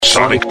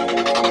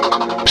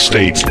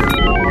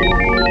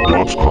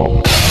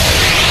SonicState.com.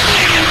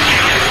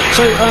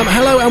 So,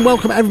 hello and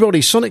welcome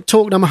everybody. Sonic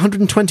Talk number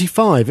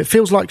 125. It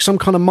feels like some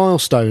kind of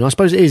milestone. I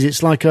suppose it is.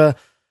 It's like a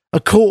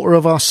quarter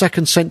of our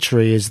second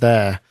century is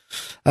there.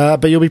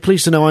 But you'll be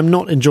pleased to know I'm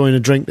not enjoying a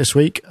drink this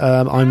week.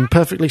 I'm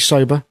perfectly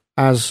sober,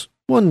 as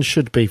one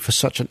should be for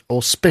such an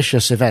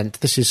auspicious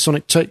event. This is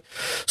Sonic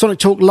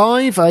Talk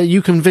Live.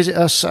 You can visit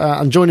us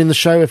and join in the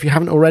show if you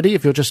haven't already.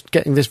 If you're just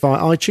getting this via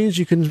iTunes,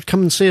 you can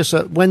come and see us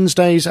at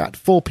Wednesdays at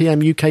 4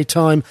 p.m. UK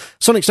time.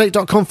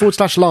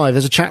 SonicState.com/live.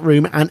 There's a chat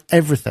room and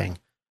everything.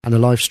 And a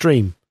live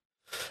stream.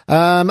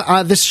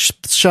 This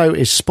show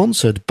is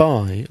sponsored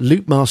by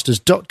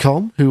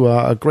loopmasters.com, who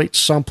are a great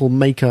sample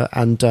maker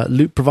and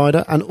loop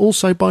provider, and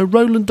also by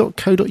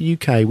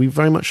roland.co.uk. We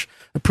very much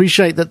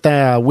appreciate that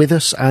they are with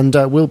us, and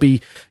we'll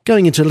be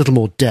going into a little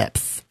more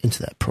depth into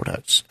their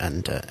products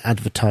and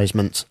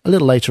advertisements a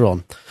little later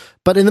on.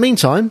 But in the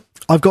meantime,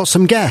 I've got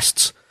some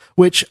guests,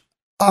 which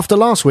after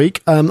last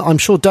week, I'm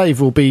sure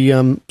Dave will be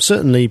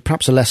certainly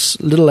perhaps a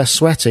little less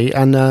sweaty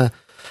and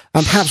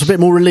perhaps a bit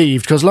more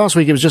relieved, because last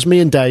week it was just me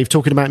and Dave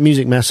talking about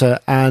Music Messer,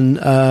 and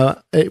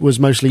it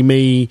was mostly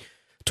me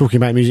talking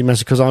about Music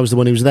Messer because I was the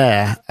one who was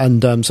there.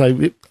 And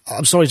so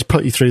I'm sorry to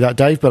put you through that,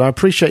 Dave, but I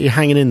appreciate you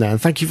hanging in there,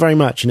 and thank you very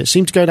much. And it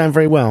seemed to go down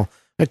very well.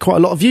 We had quite a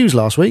lot of views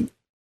last week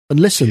and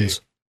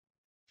listens.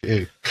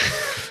 Phew.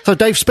 So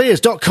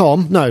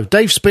DaveSpears.com. No,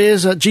 Dave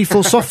Spears at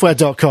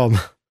GeForceSoftware.com.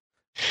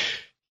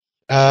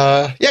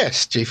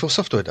 Yes,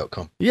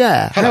 GeForceSoftware.com.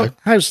 Yeah. Hello.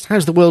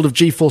 How's the world of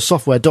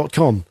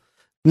GeForceSoftware.com?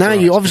 Now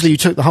you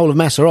took the whole of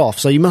Messer off,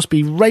 so you must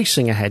be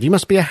racing ahead. You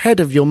must be ahead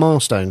of your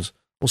milestones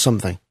or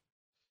something.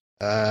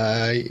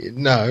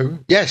 No.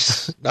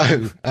 Yes.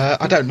 No.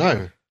 I don't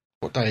know.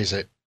 What day is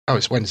it? Oh,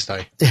 it's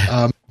Wednesday.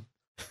 Yeah.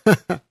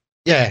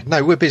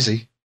 No, we're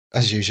busy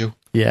as usual.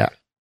 Yeah.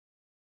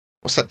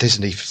 What's that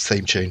Disney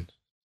theme tune?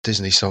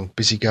 Disney song.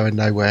 Busy going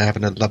nowhere,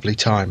 having a lovely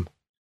time.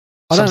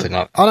 I don't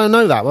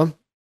know that one.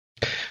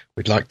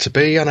 We'd like to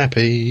be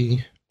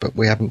unhappy, but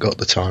we haven't got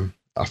the time.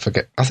 I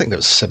forget. I think that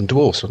was Seven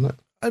Dwarfs, wasn't it?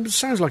 It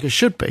sounds like it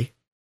should be.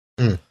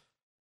 Mm.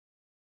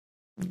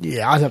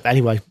 Yeah, I don't.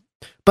 Anyway,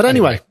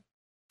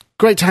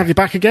 great to have you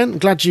back again.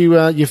 Glad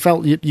you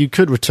felt you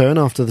could return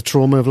after the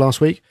trauma of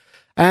last week.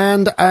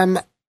 And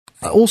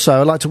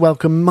also, I'd like to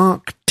welcome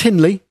Mark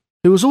Tinley,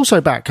 who was also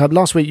back.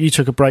 Last week you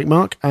took a break,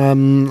 Mark.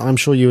 I'm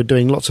sure you were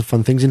doing lots of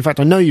fun things. In fact,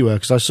 I know you were,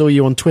 because I saw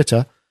you on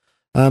Twitter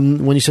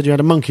when you said you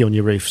had a monkey on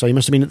your roof. So you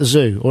must have been at the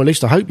zoo, or at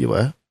least I hope you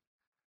were.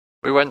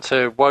 We went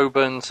to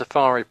Woburn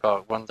Safari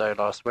Park one day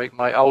last week.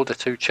 My older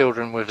two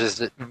children were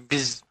visiting.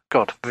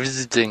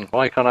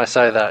 Why can't I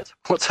say that?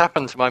 What's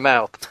happened to my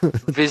mouth?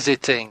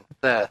 Visiting.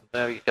 There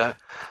you go.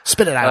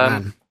 Spit it out,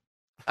 man.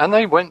 And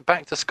they went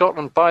back to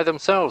Scotland by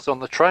themselves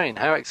on the train.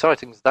 How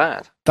exciting is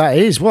that? That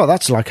is. Well,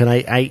 that's like an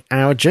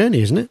 8-hour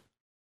journey, isn't it?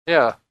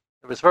 Yeah.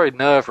 It was very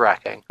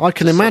nerve-wracking. I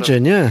can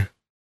imagine, yeah.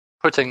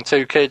 Putting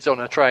two kids on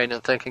a train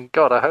and thinking,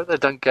 God, I hope they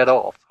don't get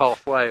off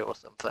halfway or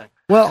something.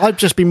 Well, I'd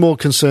just be more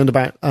concerned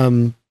about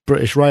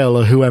British Rail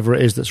or whoever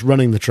it is that's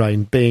running the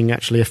train being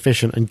actually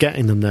efficient and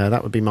getting them there.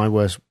 That would be my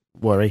worst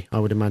worry, I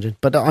would imagine.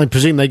 But I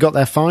presume they got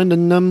there fine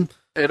and...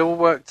 It all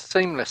worked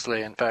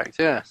seamlessly, in fact,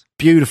 yes.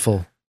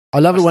 Beautiful. I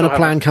love it when a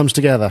plan comes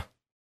together.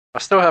 I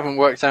still haven't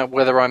worked out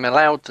whether I'm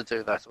allowed to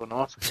do that or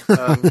not.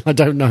 I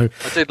don't know.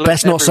 I did look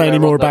Best not say any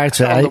more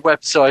about it, on the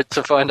website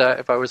to find out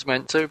if I was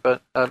meant to,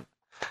 but...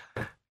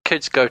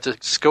 kids go to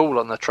school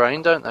on the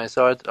train, don't they?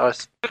 So I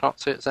can't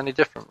see it's any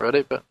different,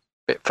 really, but a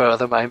bit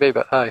further maybe,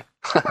 but hey.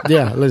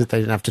 Yeah, they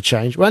didn't have to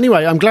change. Well,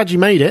 anyway, I'm glad you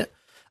made it.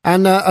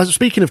 And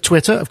speaking of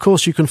Twitter, of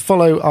course, you can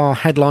follow our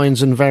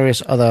headlines and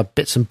various other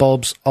bits and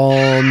bobs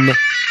on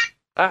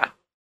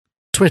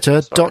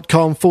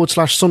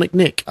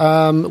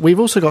twitter.com/SonicNick. We've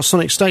also got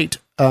Sonic State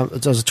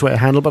as a Twitter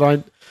handle, but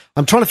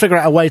I'm trying to figure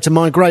out a way to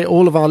migrate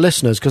all of our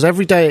listeners, because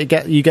every day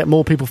you get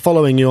more people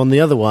following you on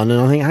the other one,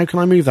 and I think, how can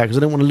I move that? Because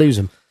I don't want to lose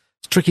them.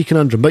 Tricky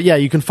conundrum, but yeah,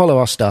 you can follow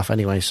our stuff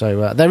anyway.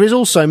 So there is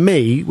also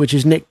me, which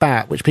is Nick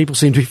Bat, which people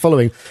seem to be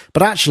following.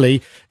 But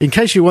actually, in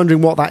case you're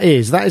wondering what that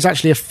is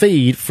actually a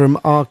feed from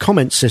our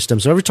comment system.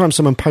 So every time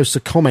someone posts a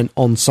comment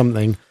on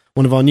something,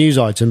 one of our news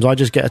items, I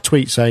just get a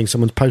tweet saying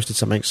someone's posted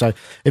something. So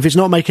if it's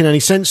not making any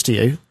sense to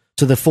you,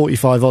 to the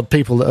 45 odd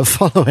people that are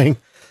following,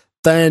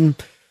 then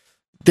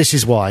this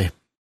is why.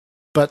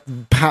 But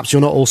perhaps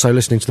you're not also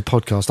listening to the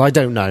podcast. I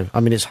don't know.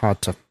 I mean, it's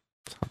hard to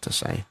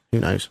say. Who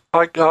knows?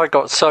 I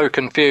got so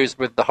confused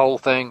with the whole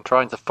thing,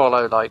 trying to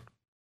follow, like,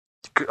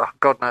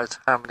 God knows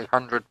how many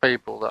hundred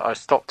people, that I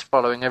stopped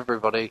following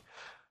everybody.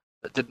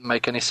 That didn't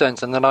make any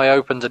sense. And then I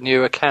opened a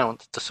new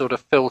account to sort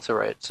of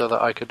filter it so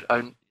that I could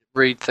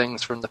read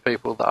things from the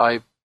people that I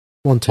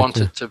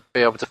wanted to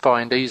be able to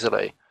find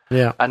easily.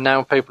 Yeah. And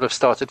now people have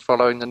started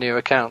following the new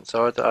account,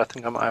 so I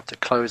think I might have to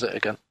close it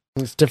again.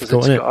 It's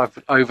difficult, isn't it?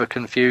 I've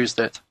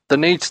over-confused it. There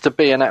needs to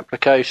be an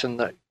application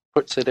that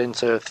puts it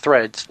into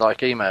threads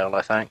like email,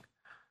 I think,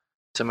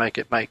 to make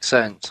it make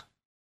sense.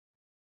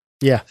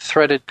 Yeah.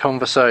 Threaded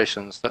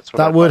conversations, that's what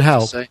that I'd would like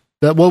help. to see.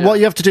 What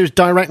you have to do is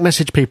direct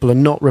message people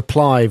and not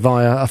reply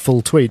via a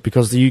full tweet,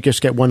 because you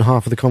just get one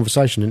half of the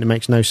conversation and it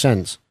makes no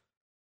sense.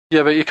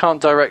 Yeah, but you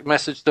can't direct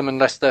message them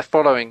unless they're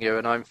following you,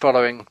 and I'm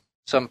following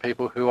some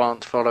people who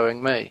aren't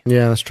following me.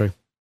 Yeah, that's true.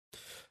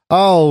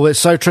 Oh, it's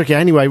so tricky.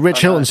 Anyway,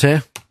 Rich Hilton's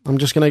here. I'm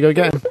just going to go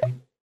get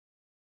him.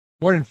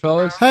 Morning,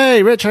 fellas.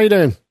 Hey, Rich, how you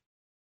doing?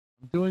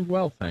 I'm doing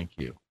well, thank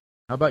you.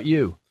 How about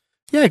you?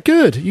 Yeah,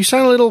 good. You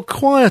sound a little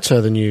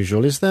quieter than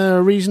usual. Is there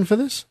a reason for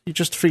this? You're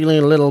just feeling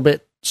a little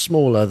bit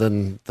smaller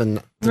than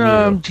No, usual.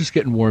 I'm just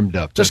getting warmed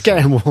up. Just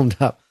getting warmed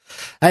up.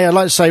 Hey, I'd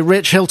like to say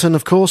Rich Hilton,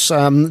 of course,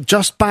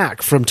 just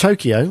back from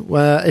Tokyo,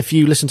 where if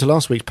you listened to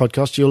last week's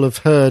podcast, you'll have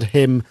heard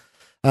him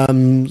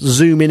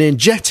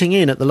jetting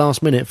in at the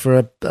last minute for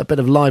a bit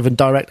of live and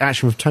direct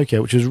action from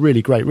Tokyo, which was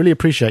really great. Really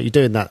appreciate you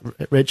doing that,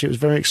 Rich. It was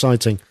very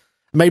exciting.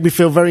 It made me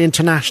feel very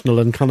international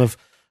and kind of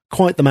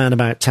quite the man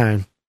about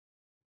town.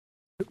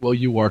 Well,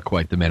 you are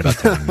quite the man about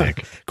town,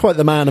 Nick. Quite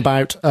the man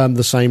about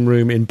the same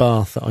room in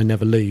Bath that I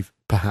never leave,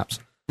 perhaps.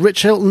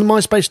 Rich Hilton,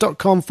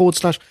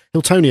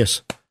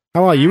 myspace.com/Hiltonius.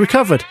 How are you?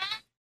 Recovered?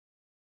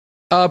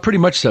 Pretty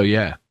much so,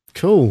 yeah.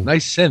 Cool.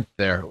 Nice synth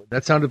there.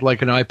 That sounded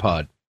like an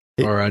iPod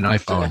or an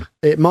iPhone.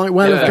 It might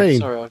well have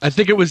been. Sorry, I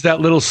think it was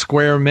that little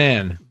square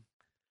man.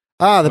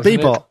 Ah, the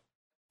Wasn't Bebop.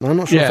 I'm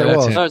not sure Yeah, if it that's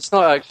was. it. No, it's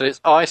not actually. It's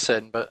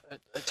ISIN, but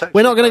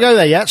We're not going to go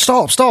there yet.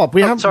 Stop.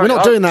 We're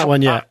not doing that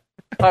one yet.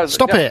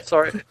 Stop it.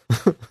 Sorry.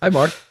 Hi,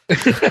 Mark.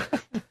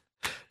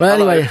 Well,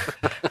 anyway,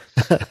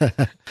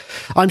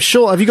 I'm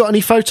sure. Have you got any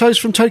photos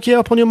from Tokyo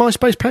up on your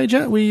MySpace page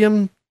yet? We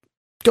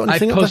got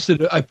anything?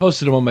 I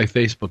posted them on my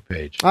Facebook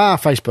page. Ah,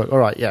 Facebook. All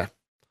right, yeah.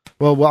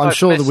 Well, I'm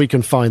sure that we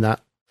can find that.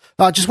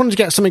 I just wanted to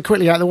get something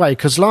quickly out of the way,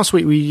 because last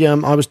week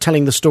I was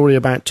telling the story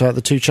about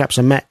the two chaps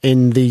I met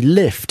in the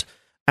lift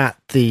at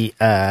the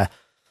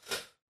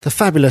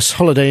fabulous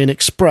Holiday Inn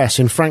Express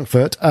in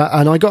Frankfurt,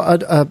 and I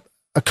got a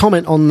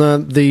comment on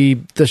the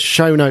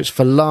show notes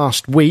for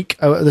last week.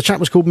 The chap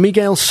was called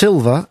Miguel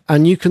Silva,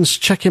 and you can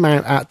check him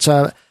out at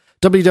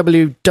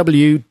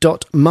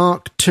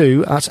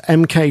www.mark2, that's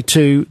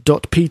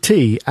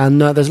mk2.pt,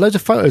 and there's loads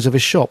of photos of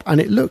his shop, and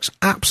it looks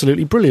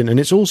absolutely brilliant, and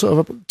it's all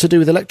sort of to do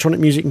with electronic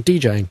music and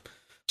DJing.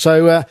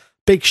 So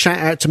big shout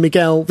out to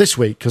Miguel this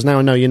week, because now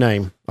I know your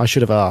name. I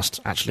should have asked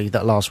actually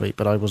that last week,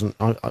 but I wasn't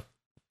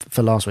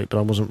for last week, but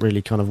I wasn't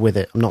really kind of with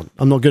it.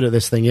 I'm not good at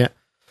this thing yet.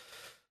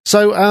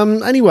 So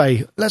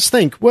anyway, let's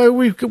think.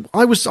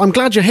 I'm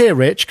glad you're here,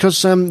 Rich,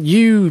 because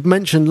you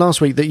mentioned last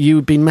week that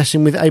you'd been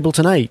messing with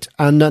Ableton 8,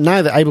 and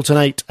now that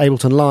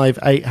Ableton Live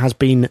 8 has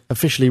been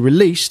officially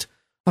released,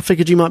 I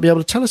figured you might be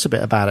able to tell us a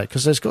bit about it,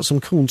 because there's got some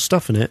cool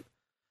stuff in it.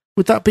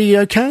 Would that be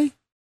okay?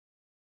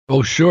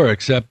 Oh, sure,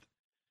 except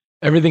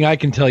everything I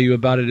can tell you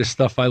about it is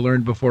stuff I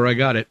learned before I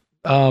got it.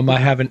 I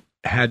haven't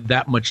had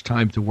that much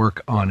time to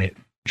work on it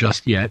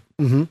just yet.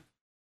 Mm-hmm.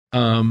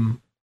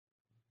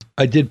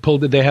 I did pull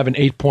that they have an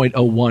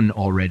 8.01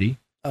 already.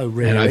 Oh,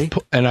 really?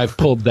 And I've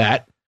pulled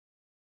that.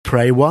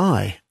 Pray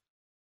why?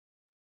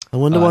 I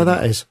wonder why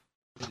that is.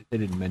 They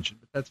didn't mention,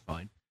 but that's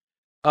fine.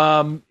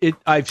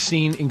 I've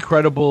seen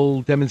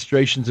incredible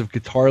demonstrations of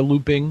guitar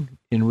looping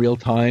in real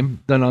time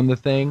done on the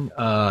thing.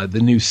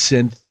 The new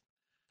synth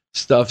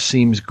stuff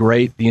seems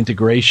great. The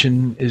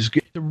integration is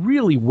good. It's a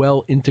really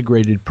well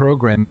integrated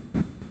program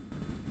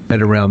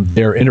around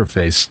their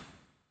interface.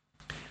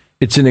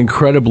 It's an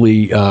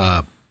incredibly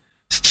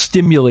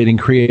stimulating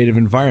creative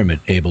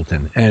environment,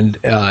 Ableton, and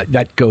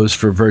that goes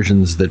for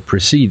versions that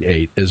precede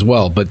 8 as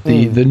well. But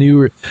the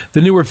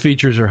newer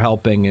features are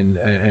helping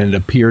and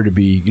appear to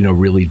be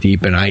really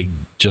deep. And I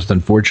just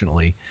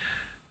unfortunately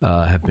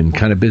have been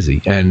kind of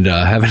busy and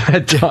haven't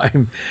had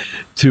time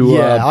to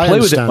play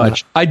with it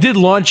much. I did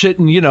launch it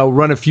and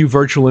run a few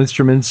virtual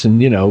instruments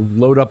and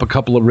load up a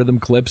couple of rhythm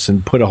clips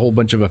and put a whole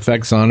bunch of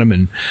effects on them,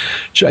 and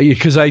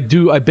because I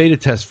beta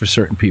test for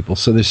certain people,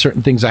 so there's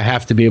certain things I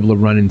have to be able to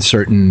run in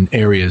certain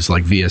areas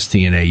like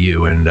VST and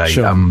AU, and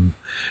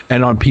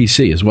and on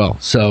PC as well.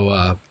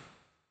 So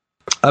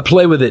I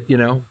play with it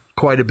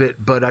quite a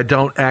bit, but I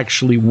don't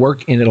actually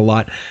work in it a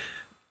lot.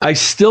 I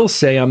still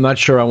say I'm not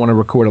sure I want to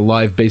record a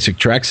live basic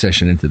track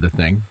session into the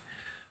thing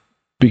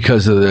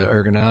because of the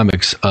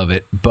ergonomics of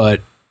it.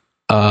 But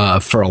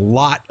for a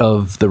lot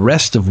of the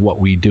rest of what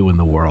we do in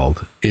the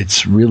world,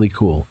 it's really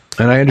cool.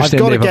 And I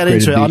understand I've got to get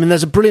into it. I mean,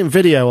 there's a brilliant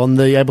video on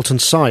the Ableton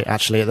site,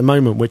 actually, at the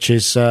moment, which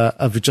is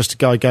of just a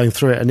guy going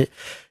through it. And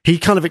he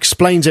kind of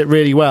explains it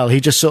really well.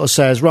 He just sort of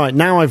says, right,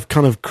 now I've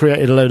kind of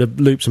created a load of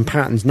loops and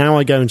patterns. Now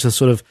I go into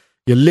sort of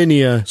your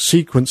linear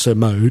sequencer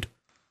mode.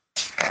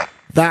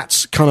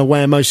 That's kind of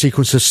where most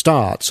sequencers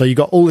start. So you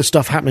got all this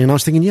stuff happening, and I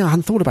was thinking, I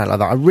hadn't thought about it like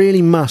that. I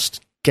really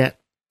must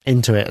get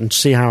into it and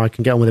see how I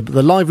can get on with it. But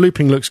the live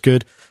looping looks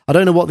good. I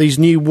don't know what these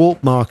new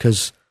warp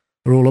markers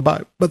are all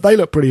about, but they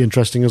look pretty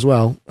interesting as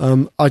well.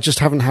 I just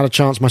haven't had a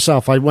chance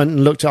myself. I went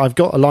and looked at. I've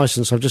got a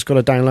license. I've just got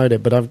to download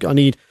it. But I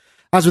need,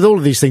 as with all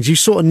of these things, you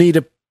sort of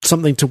need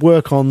something to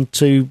work on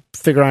to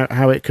figure out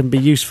how it can be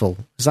useful.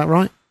 Is that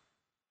right?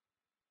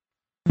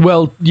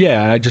 Well,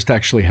 yeah, I just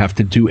actually have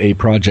to do a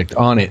project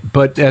on it.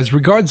 But as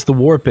regards the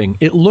warping,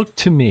 it looked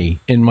to me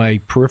in my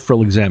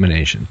peripheral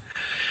examination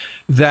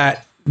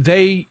that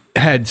they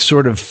had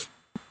sort of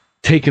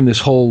taken this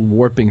whole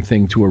warping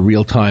thing to a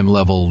real-time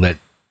level that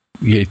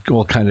it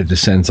all kind of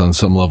descends on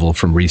some level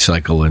from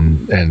Recycle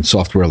and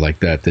software like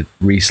that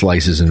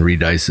reslices and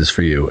redices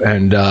for you.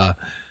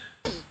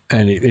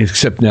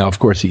 Except now, of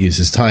course, it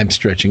uses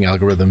time-stretching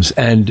algorithms,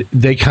 and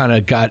they kind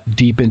of got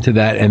deep into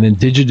that, and then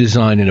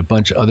DigiDesign and a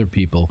bunch of other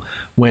people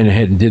went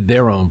ahead and did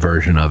their own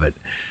version of it.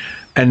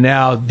 And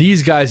now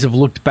these guys have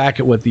looked back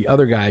at what the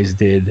other guys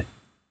did,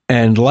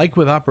 and like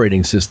with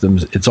operating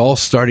systems, it's all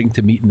starting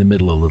to meet in the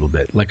middle a little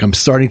bit. Like I'm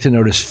starting to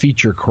notice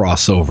feature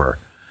crossover.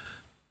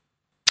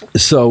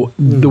 So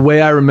the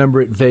way I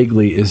remember it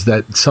vaguely is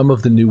that some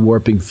of the new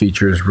warping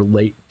features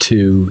relate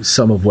to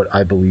some of what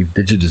I believe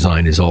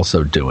DigiDesign is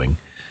also doing.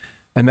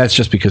 And that's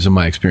just because of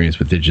my experience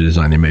with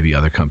DigiDesign. There may be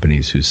other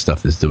companies whose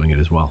stuff is doing it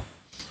as well.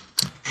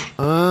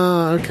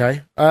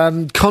 Okay.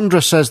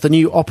 Condra says the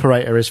new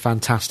operator is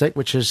fantastic,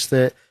 which is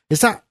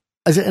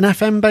is it an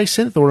FM-based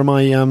synth, or am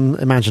I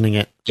imagining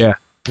it? Yeah.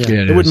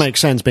 It would make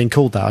sense being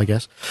called that, I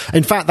guess.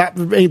 In fact,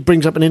 that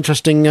brings up an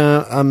interesting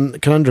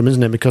conundrum,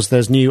 isn't it? Because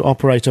there's new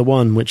Operator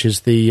 1, which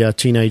is the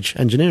Teenage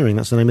Engineering.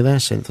 That's the name of their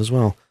synth as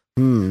well.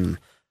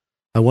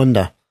 I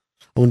wonder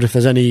if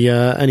there's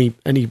any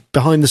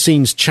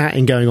behind-the-scenes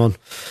chatting going on.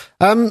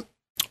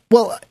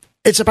 Well,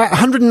 it's about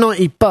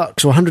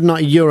 $190 or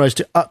 €190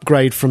 to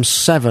upgrade from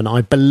 7,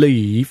 I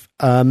believe.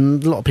 A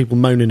lot of people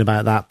moaning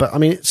about that, but I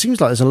mean, it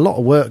seems like there's a lot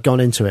of work gone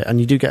into it, and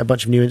you do get a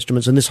bunch of new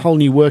instruments and this whole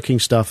new working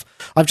stuff.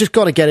 I've just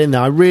got to get in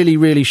there. I really,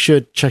 really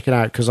should check it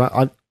out because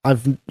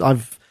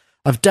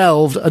I've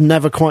delved and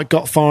never quite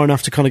got far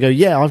enough to kind of go,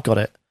 yeah, I've got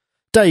it.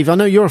 Dave, I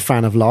know you're a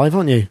fan of Live,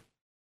 aren't you?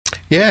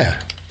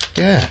 Yeah.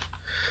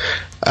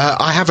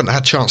 I haven't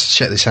had a chance to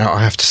check this out,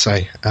 I have to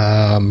say.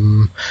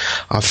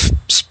 I've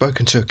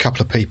spoken to a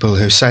couple of people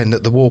who are saying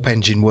that the Warp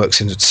engine works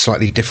in a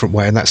slightly different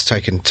way, and that's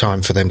taken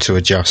time for them to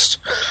adjust.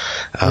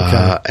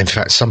 Okay. In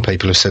fact, some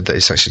people have said that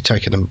it's actually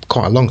taken them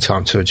quite a long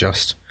time to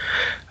adjust.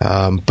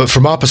 But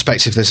from our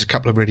perspective, there's a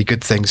couple of really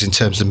good things in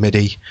terms of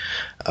MIDI.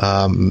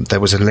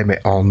 There was a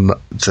limit on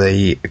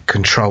the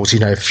controls. You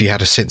know, if you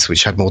had a synth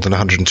which had more than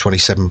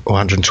 127 or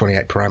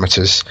 128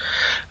 parameters,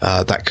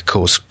 that could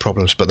cause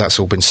problems, but that's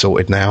all been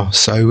sorted now.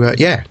 So,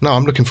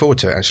 I'm looking forward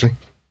to it, actually.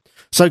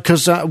 So,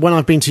 because when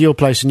I've been to your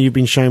place and you've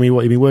been showing me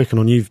what you've been working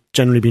on, you've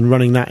generally been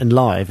running that in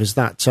Live. Is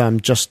that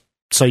just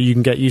so you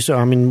can get used to it?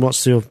 I mean,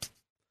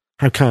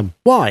 how come?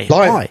 Why?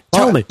 Why?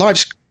 Tell me.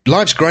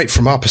 Live's great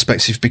from our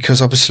perspective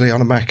because obviously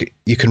on a Mac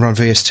you can run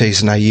VSTs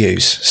and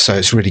AUs, so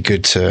it's really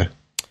good to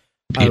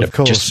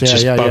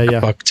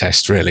bug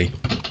test, really.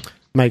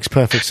 Makes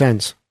perfect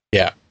sense.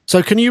 Yeah.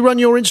 So can you run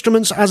your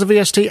instruments as a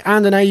VST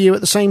and an AU at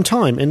the same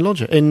time in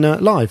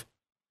Live?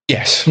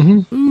 Yes.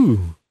 Mm-hmm.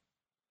 Ooh.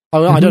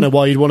 I don't know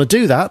why you'd want to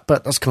do that,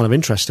 but that's kind of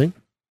interesting.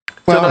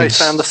 Well, do they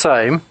sound the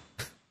same?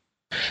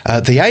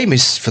 The aim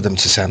is for them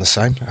to sound the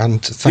same.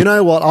 And you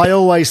know what? I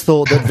always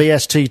thought that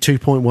VST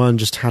 2.1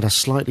 just had a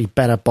slightly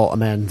better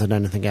bottom end than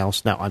anything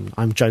else. No,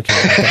 I'm joking.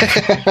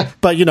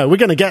 But, you know, we're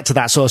going to get to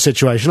that sort of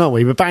situation, aren't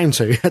we? We're bound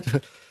to.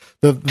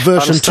 The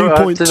version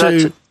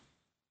 2.2...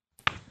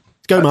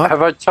 Go, Mark.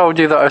 Have I told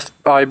you that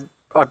I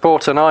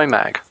bought an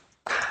iMac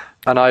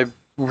and I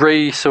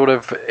sort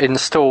of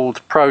installed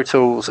Pro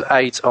Tools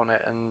 8 on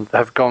it and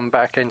have gone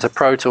back into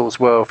Pro Tools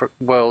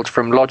world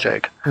from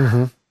Logic.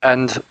 Mm-hmm.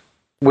 And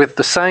with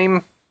the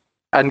same,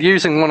 and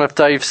using one of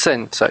Dave's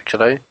synths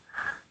actually,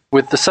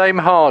 with the same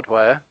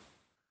hardware,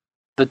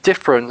 the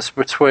difference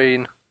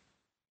between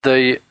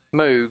the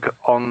Moog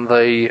on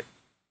the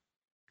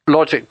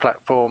Logic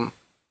platform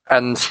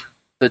and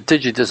the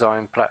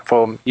DigiDesign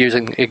platform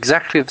using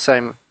exactly the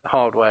same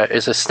hardware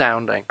is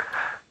astounding.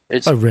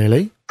 Oh,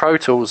 really? Pro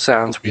Tools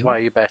sounds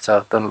way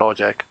better than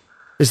Logic.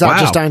 Is that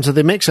just down to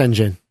the mix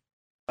engine?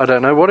 I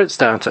don't know what it's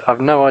down to.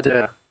 I've no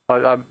idea.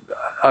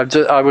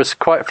 I was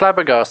quite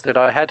flabbergasted.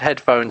 I had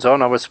headphones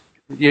on. I was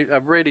a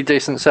really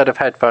decent set of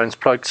headphones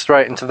plugged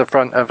straight into the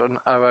front of an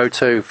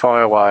 002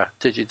 Firewire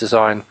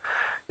DigiDesign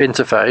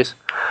interface,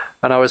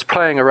 and I was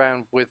playing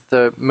around with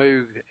the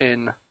Moog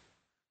in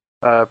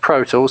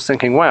Pro Tools,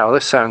 thinking, "Wow,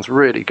 this sounds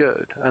really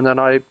good." And then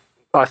I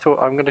thought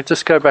I'm going to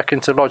just go back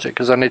into Logic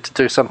because I need to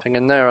do something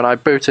in there, and I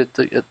booted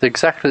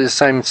exactly the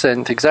same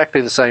synth,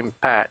 exactly the same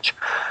patch.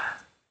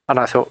 And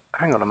I thought,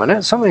 hang on a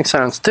minute, something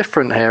sounds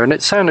different here. And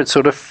it sounded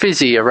sort of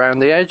fizzy around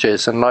the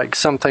edges and like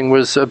something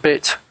was a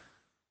bit,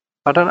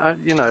 I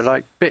don't know,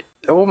 like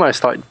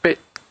almost like bit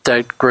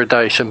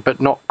degradation,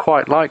 but not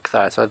quite like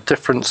that. A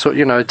different sort,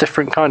 a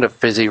different kind of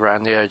fizzy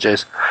around the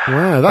edges.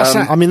 Wow,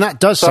 that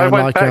does so sound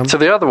like... I went back to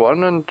the other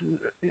one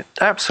and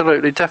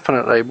absolutely,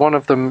 definitely, one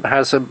of them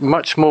has a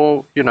much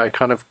more,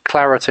 kind of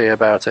clarity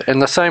about it. In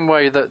the same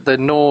way that the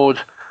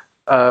Nord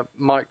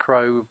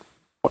Micro...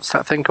 What's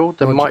that thing called?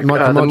 The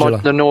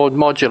Nord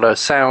Modular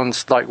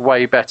sounds like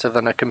way better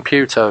than a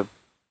computer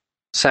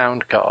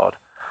sound card.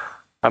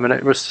 I mean,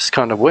 it was just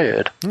kind of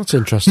weird. That's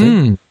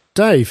interesting.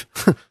 Dave,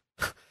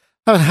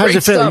 How's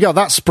it feel? You got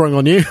that sprung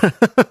on you.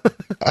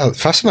 Oh,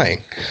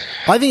 fascinating.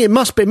 I think it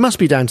must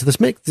be down to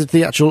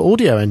the actual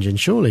audio engine,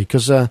 surely,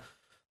 because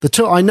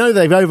I know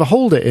they've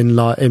overhauled it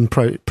in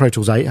Pro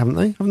Tools 8, haven't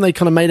they? Haven't they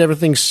kind of made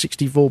everything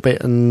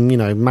 64-bit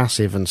and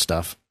massive and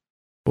stuff?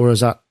 Or is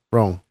that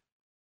wrong?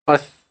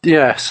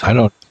 Yes.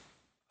 I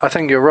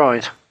think you're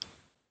right.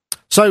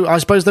 So I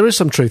suppose there is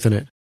some truth in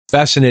it.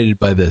 Fascinated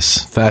by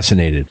this.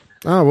 Fascinated.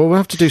 Oh, well, we'll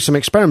have to do some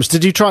experiments.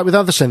 Did you try it with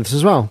other synths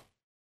as well?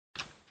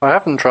 I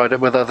haven't tried it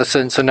with other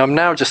synths, and I'm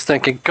now just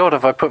thinking, God,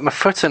 have I put my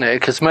foot in it?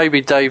 Because maybe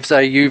Dave's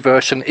AU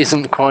version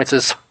isn't quite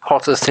as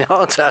hot as the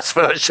RTAS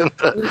version.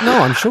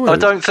 No, I'm sure. I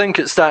don't think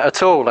it's that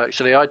at all,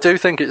 actually. I do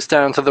think it's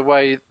down to the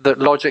way that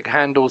Logic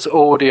handles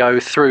audio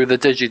through the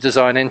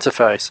DigiDesign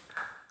interface.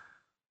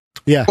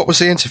 Yeah. What was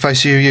the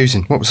interface you were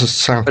using? What was the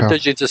sound card? A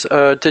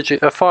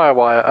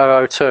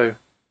Firewire 002.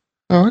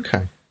 Oh,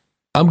 okay.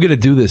 I'm going to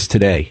do this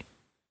today.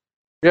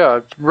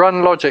 Yeah,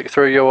 run Logic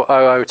through your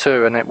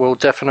 002, and it will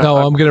definitely. No,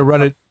 I'm going to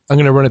run it. I'm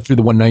going to run it through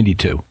the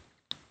 192.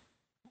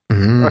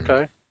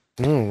 Okay.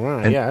 Oh,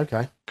 right. Yeah.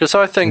 Okay. Because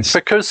I think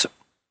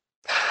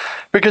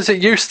because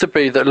it used to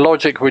be that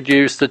Logic would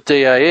use the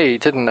DAE,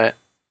 didn't it?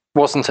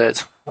 Wasn't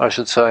it? I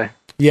should say.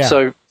 Yeah.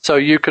 So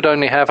you could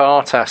only have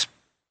RTAS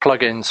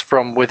plugins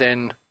from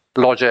within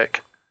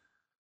Logic,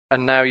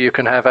 and now you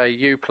can have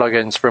AU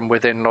plugins from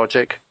within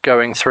Logic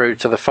going through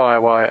to the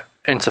Firewire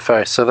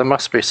interface. So there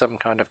must be some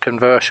kind of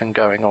conversion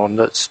going on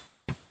that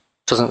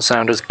doesn't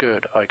sound as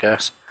good, I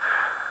guess.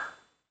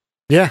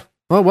 Yeah.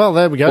 Oh, well,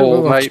 there we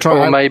go.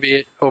 Maybe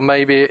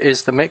it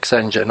is the mix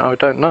engine. I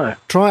don't know.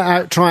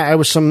 Try it out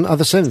with some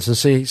other synths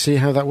and see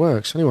how that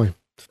works.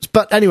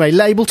 But anyway,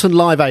 Ableton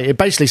Live 8, it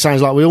basically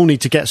sounds like we all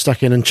need to get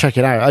stuck in and check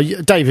it out.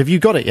 Dave, have you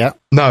got it yet?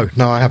 No,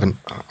 I haven't.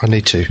 I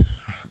need to.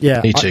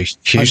 Yeah.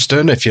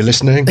 Houston, if you're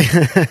listening.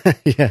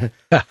 Yeah.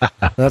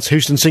 That's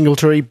Houston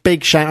Singletary.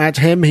 Big shout out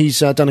to him. He's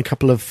done a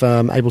couple of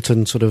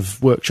Ableton sort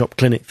of workshop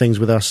clinic things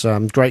with us.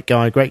 Great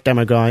guy, great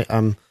demo guy.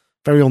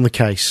 Very on the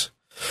case.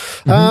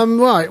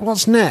 Right,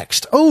 what's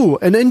next? Oh,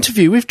 an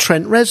interview with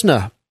Trent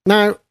Reznor.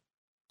 Now,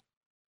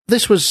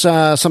 this was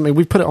something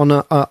we put it on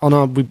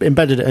we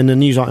embedded it in a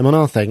news item on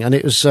our thing, and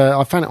it was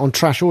I found it on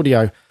Trash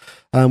Audio,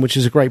 which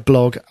is a great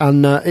blog,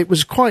 and it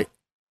was quite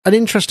an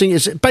interesting.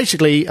 Is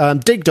basically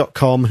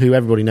Dig.com, who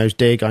everybody knows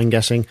Dig, I'm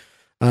guessing.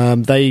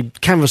 They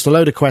canvassed a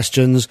load of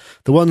questions.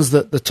 The ones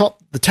that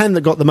the 10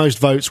 that got the most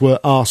votes were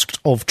asked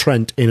of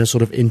Trent in a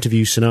sort of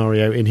interview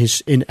scenario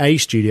in a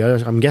studio.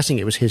 I'm guessing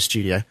it was his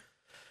studio.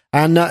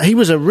 And he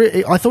was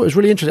I thought it was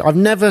really interesting. I've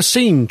never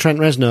seen Trent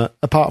Reznor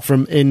apart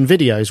from in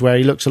videos where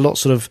he looks a lot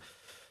sort of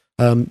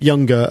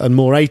younger and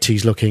more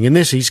 80s looking. In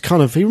this, he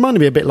reminded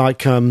me a bit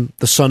like the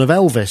son of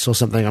Elvis or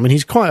something. I mean,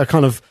 he's quite a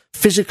kind of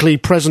physically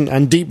present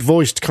and deep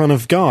voiced kind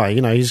of guy.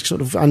 He's sort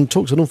of, and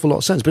talks an awful lot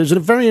of sense. But it was a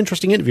very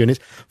interesting interview, and it's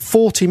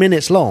 40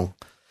 minutes long.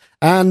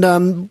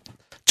 And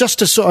just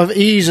to sort of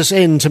ease us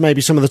into maybe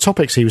some of the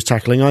topics he was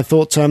tackling, I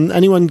thought,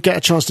 anyone get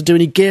a chance to do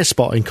any gear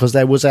spotting? Because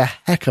there was a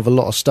heck of a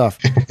lot of stuff.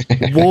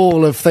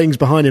 Wall of things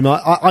behind him.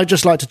 I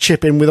just like to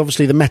chip in with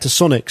obviously the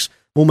Metasonics,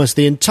 almost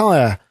the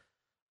entire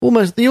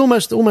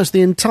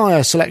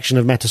selection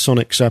of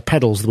Metasonics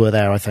pedals were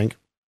there, I think.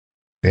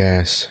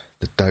 Yes,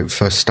 the Dope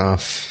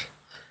stuff.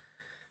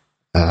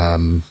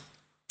 Oh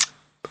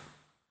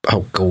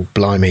God,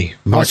 blimey!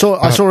 I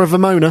saw a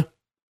Vermona.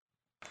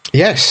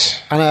 Yes,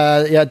 and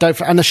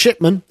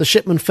the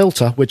Shipman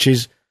filter, which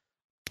is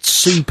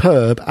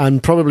superb,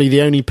 and probably the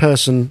only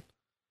person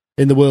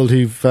in the world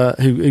who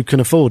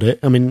can afford it.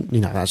 I mean,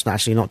 that's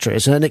actually not true.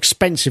 It's an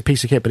expensive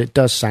piece of kit, but it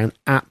does sound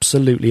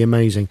absolutely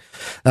amazing.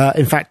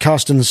 In fact,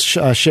 Carsten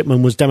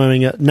Shipman was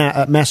demoing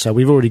at Mesa.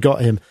 We've already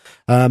got him,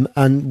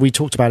 and we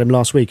talked about him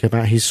last week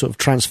about he's sort of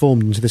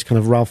transformed into this kind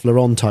of Ralph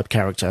Lauren type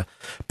character.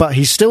 But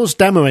he's still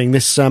demoing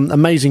this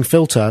amazing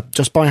filter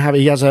just by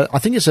having. He has I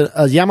think it's a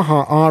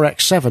Yamaha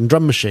RX-7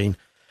 drum machine,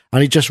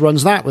 and he just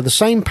runs that with the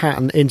same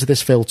pattern into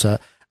this filter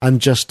and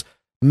just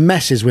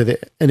messes with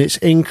it, and it's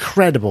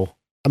incredible.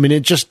 I mean,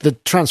 it just, the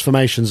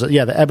transformations, the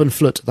ebb and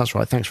flood, that's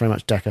right, thanks very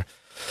much, Decker.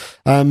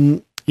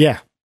 It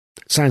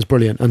sounds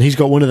brilliant, and he's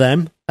got one of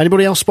them.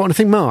 Anybody else spot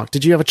anything, Mark?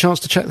 Did you have a chance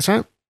to check this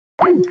out?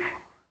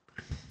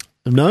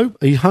 No?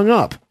 He hung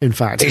up, in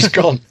fact. He's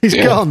gone. He's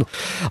gone.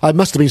 It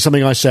must have been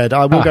something I said.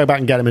 I will go back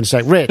and get him in a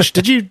sec. Rich,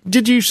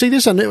 did you see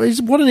this?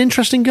 What an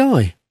interesting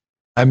guy.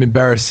 I'm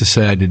embarrassed to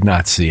say I did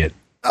not see it.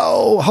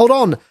 Oh, hold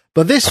on.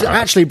 But this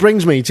actually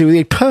brings me to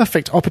the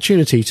perfect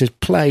opportunity to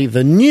play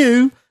the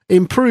new,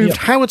 improved,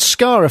 Howard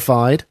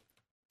Scarified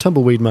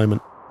Tumbleweed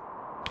moment.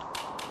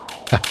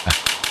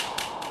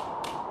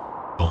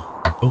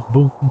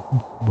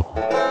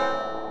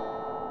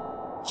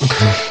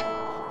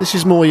 This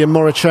is more your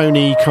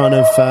Morricone kind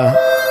of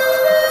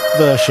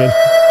version.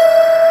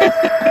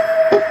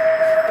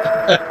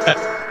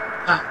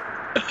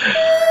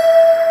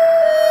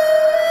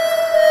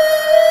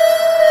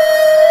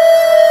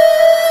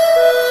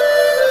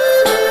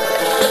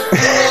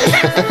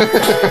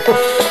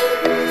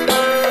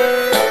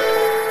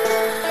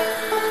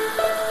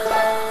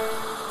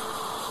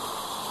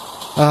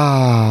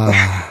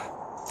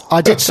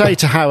 I did say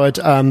to Howard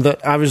that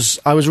I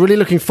was really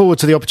looking forward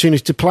to the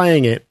opportunity to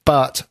playing it,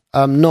 but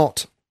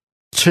not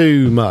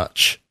too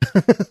much.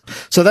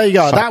 So there you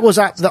go. That was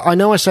I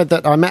know I said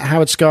that I met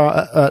Howard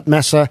Scar at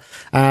Mesa,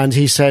 and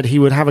he said he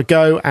would have a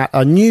go at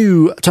a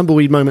new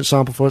Tumbleweed Moment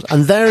sample for us,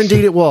 and there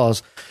indeed it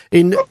was.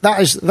 That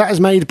is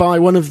made by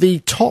one of the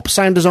top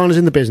sound designers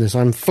in the business.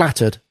 I'm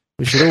flattered.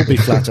 We should all be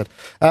flattered.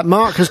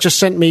 Mark has just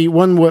sent me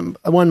one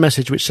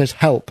message which says,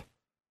 help.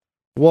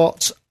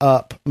 What's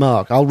up,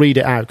 Mark? I'll read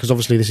it out because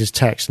obviously this is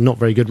text, not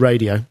very good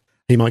radio.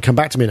 He might come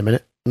back to me in a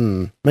minute.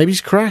 Maybe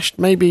he's crashed.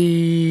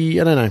 Maybe,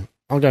 I don't know.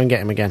 I'll go and get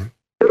him again.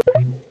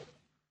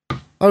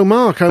 Oh,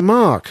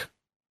 Mark.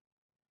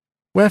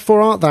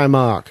 Wherefore art thou,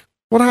 Mark?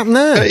 What happened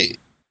there? Hey.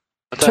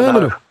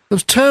 Terminal. It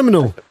was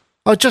terminal.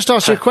 I just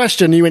asked you a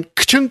question and you went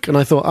ka-chunk, and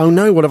I thought, oh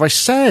no, what have I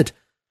said?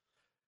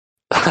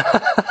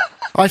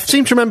 I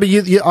seem to remember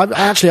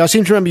I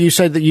seem to remember you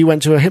said that you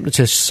went to a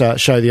hypnotist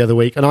show the other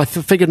week, and I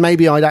figured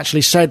maybe I'd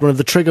actually said one of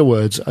the trigger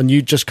words, and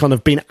you'd just kind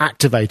of been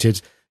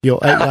activated,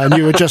 and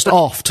you were just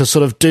off to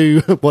sort of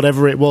do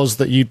whatever it was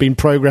that you'd been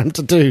programmed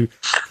to do.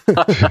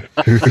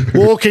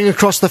 Walking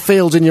across the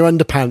fields in your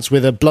underpants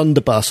with a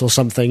blunderbuss or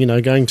something,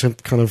 going to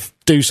kind of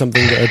do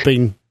something that had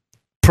been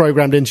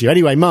programmed into you.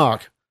 Anyway,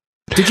 Mark,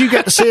 did you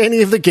get to see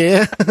any of the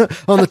gear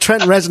on the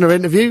Trent Reznor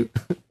interview?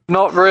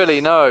 Not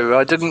really, no.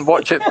 I didn't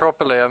watch it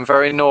properly. I'm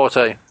very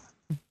naughty.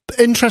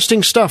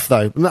 Interesting stuff,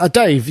 though.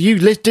 Dave, you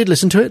did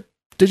listen to it,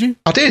 did you?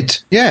 I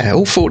did, yeah,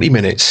 all 40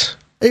 minutes.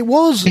 It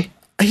was...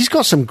 He's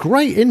got some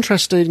great,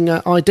 interesting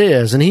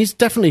ideas, and he's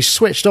definitely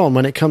switched on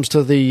when it comes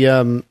to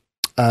the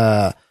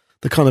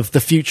kind of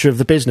the future of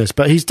the business.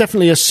 But he's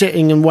definitely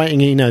sitting and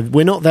waiting.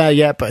 We're not there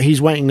yet, but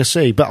he's waiting to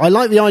see. But I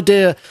like the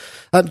idea,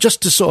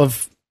 just to sort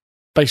of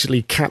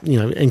basically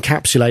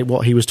encapsulate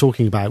what he was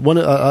talking about.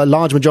 A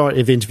large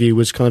majority of the interview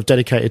was kind of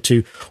dedicated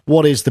to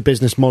what is the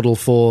business model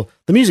for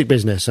the music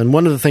business, and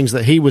one of the things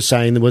that he was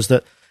saying was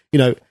that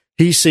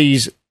he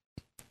sees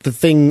the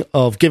thing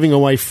of giving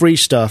away free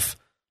stuff.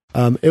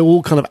 It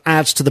all kind of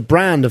adds to the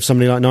brand of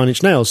somebody like Nine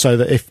Inch Nails, so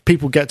that if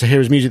people get to hear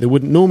his music they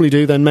wouldn't normally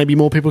do, then maybe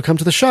more people come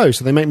to the show,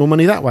 so they make more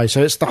money that way.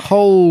 So it's the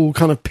whole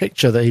kind of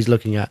picture that he's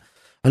looking at,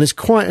 and it's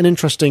quite an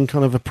interesting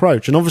kind of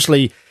approach. And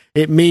obviously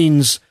it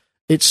means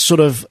it's sort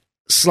of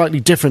slightly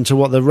different to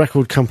what the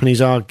record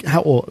companies are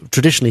or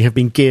traditionally have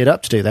been geared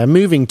up to do. They're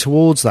moving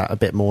towards that a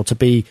bit more,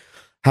 to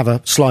have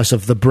a slice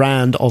of the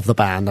brand of the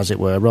band, as it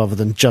were, rather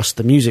than just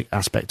the music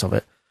aspect of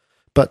it.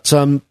 But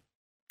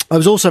I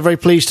was also very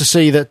pleased to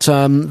see that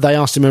they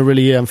asked him a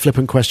really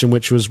flippant question,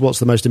 which was, what's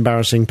the most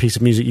embarrassing piece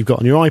of music you've got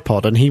on your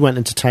iPod? And he went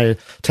into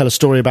tell a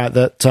story about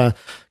that,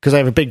 because they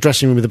have a big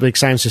dressing room with a big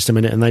sound system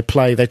in it, and they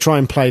try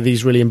and play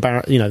these really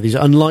these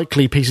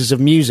unlikely pieces of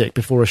music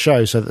before a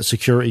show, so that the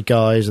security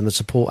guys and the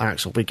support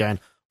acts will be going,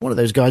 what are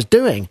those guys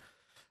doing?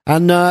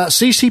 And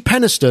CC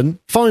Peniston,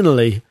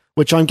 finally,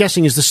 which I'm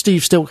guessing is the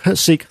Steve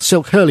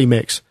Silk Hurley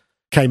mix,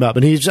 came up,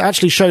 and he's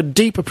actually showed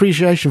deep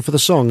appreciation for the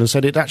song and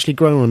said it actually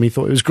grown on me. He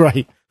thought it was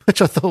great,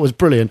 which I thought was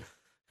brilliant.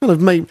 Kind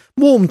of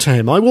warmed to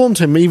him. I warmed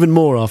him even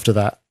more after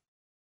that.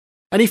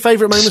 Any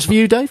favourite moments for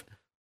you, Dave?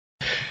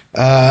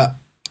 I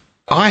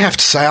have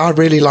to say, I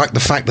really like the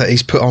fact that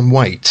he's put on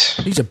weight.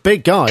 He's a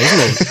big guy,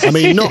 isn't he? I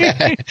mean,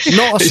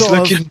 not a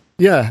sort of...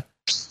 Yeah.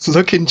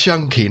 Looking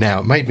chunky now.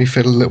 It made me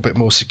feel a little bit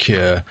more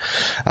secure.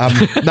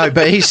 No,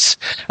 but he's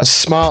a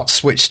smart,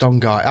 switched-on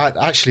guy.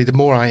 Actually, the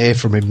more I hear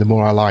from him, the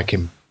more I like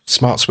him.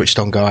 Smart,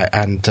 switched-on guy,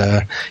 and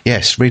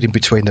yes, reading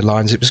between the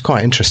lines, it was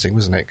quite interesting,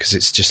 wasn't it? Because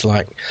it's just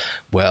like,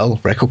 well,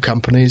 record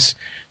companies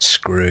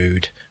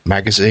screwed,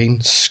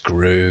 magazine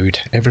screwed,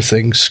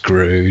 everything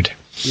screwed.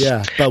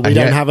 Yeah, but we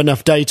don't have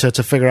enough data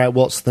to figure out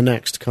what's the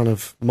next kind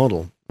of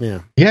model.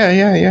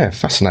 Yeah,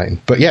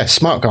 fascinating. But yeah,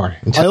 smart guy.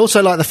 I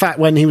also like the fact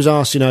when he was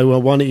asked,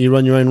 well, why don't you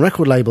run your own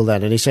record label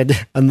then? And he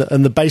said, and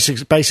the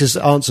basis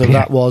answer of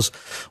that was,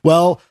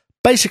 well,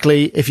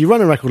 basically, if you run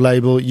a record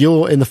label,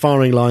 you're in the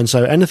firing line,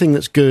 so anything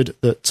that's good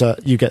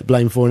that you get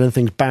blamed for, and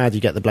anything bad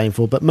you get the blame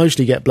for, but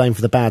mostly you get blamed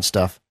for the bad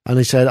stuff. And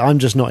he said, I'm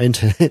just not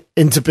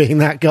into being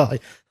that guy.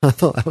 I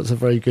thought that was a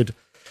very good,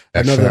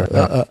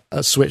 another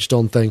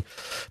switched-on thing.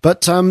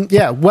 But,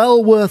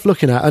 well worth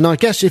looking at. And I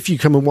guess if you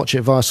come and watch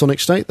it via Sonic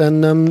State,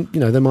 then,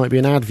 there might be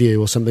an ad view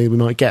or something we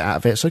might get out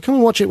of it. So come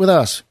and watch it with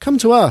us. Come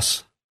to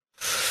us.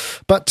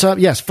 But,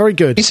 yes, very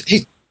good.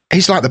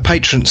 He's like the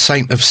patron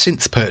saint of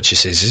synth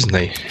purchases, isn't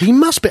he? He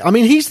must be. I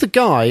mean, he's the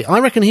guy. I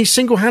reckon he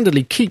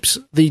single-handedly keeps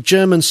the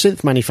German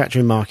synth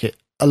manufacturing market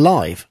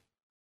alive.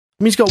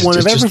 I mean, he's got one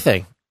of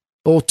everything.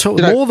 Or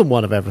more than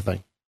one of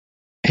everything.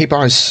 He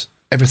buys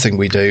everything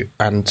we do,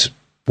 and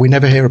we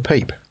never hear a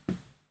peep.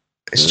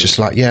 It's just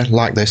like, yeah,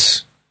 like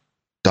this.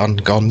 Done,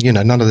 gone.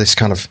 None of this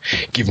kind of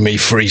give me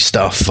free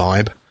stuff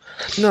vibe.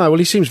 No, well,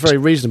 he seems very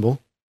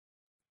reasonable.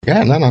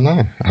 Yeah, no.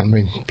 I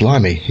mean,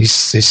 blimey,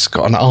 he's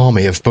got an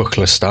army of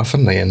bookless stuff,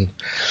 hasn't he, and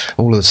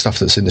all of the stuff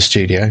that's in the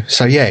studio.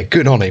 So yeah,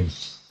 good on him.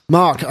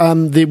 Mark,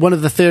 one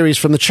of the theories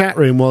from the chat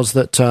room was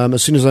that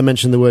as soon as I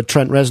mentioned the word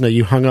Trent Reznor,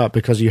 you hung up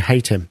because you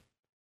hate him.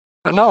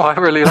 No, I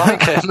really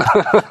like it.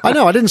 I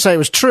know, I didn't say it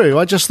was true.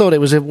 I just thought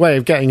it was a way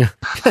of getting a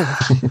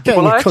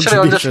well, a actually,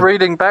 I'm just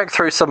reading back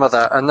through some of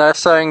that, and they're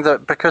saying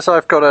that because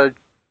I've got a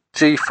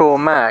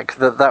G4 Mac,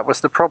 that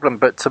was the problem.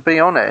 But to be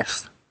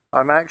honest,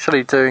 I'm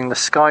actually doing the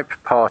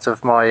Skype part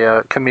of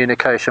my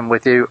communication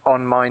with you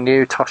on my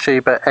new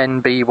Toshiba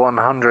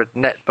NB100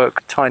 netbook,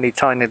 tiny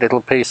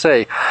little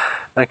PC.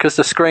 And because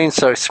the screen's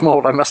so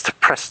small, I must have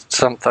pressed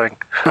something,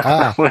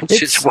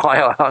 which is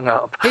why I hung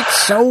up.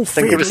 It's so I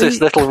think it was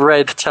this little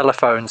red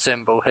telephone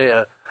symbol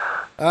here.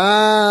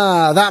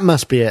 That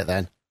must be it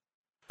then.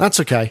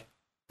 That's okay.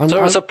 So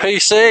it was a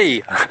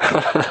PC.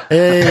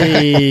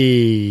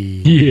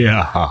 Hey.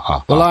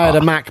 Yeah. Well, I had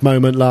a Mac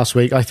moment last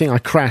week. I think I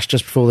crashed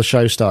just before the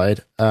show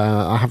started.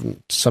 I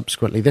haven't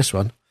subsequently this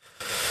one.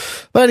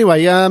 But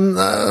anyway,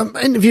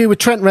 interview with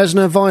Trent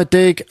Reznor via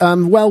Dig,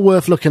 well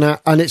worth looking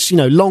at, and it's,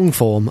 long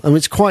form, and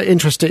it's quite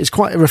interesting. It's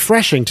quite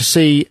refreshing to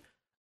see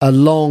a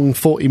long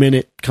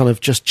 40-minute kind of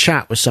just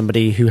chat with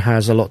somebody who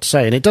has a lot to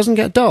say, and it doesn't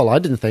get dull, I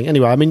didn't think.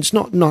 Anyway, I mean, it's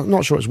not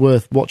sure it's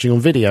worth watching on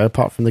video,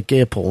 apart from the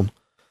gear porn.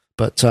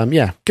 But,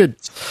 yeah, good.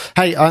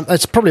 Hey,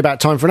 it's probably about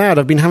time for an ad.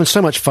 I've been having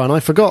so much fun. I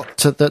forgot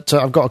that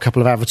I've got a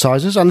couple of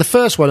advertisers. And the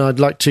first one I'd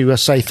like to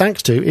say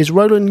thanks to is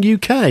Roland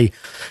UK.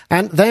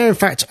 And they, in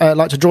fact,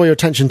 like to draw your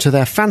attention to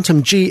their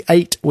Phantom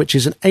G8, which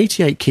is an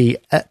 88-key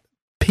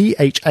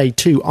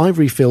PHA2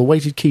 ivory fill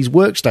weighted keys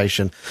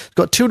workstation. It's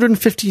got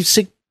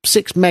 256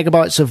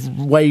 megabytes of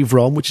wave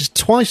ROM, which is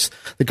twice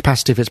the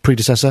capacity of its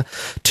predecessor,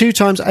 2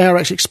 times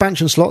ARX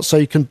expansion slots, so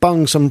you can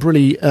bung some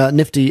really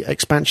nifty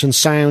expansion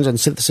sounds and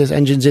synthesis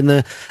engines in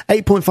there,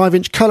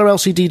 8.5-inch colour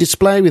LCD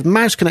display with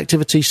mouse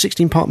connectivity,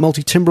 16-part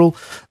multi-timbral,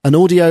 an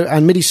audio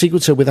and MIDI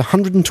sequencer with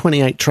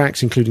 128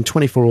 tracks, including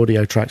 24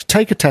 audio tracks.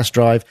 Take a test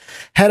drive,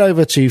 head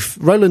over to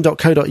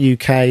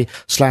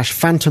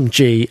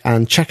roland.co.uk/PhantomG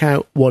and check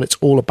out what it's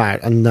all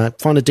about, and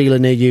find a dealer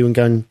near you and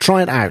go and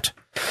try it out.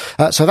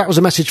 So that was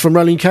a message from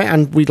Roland UK,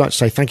 and we'd like to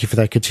say thank you for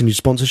their continued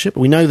sponsorship.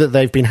 We know that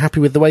they've been happy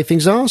with the way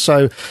things are,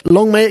 so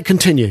long may it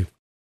continue.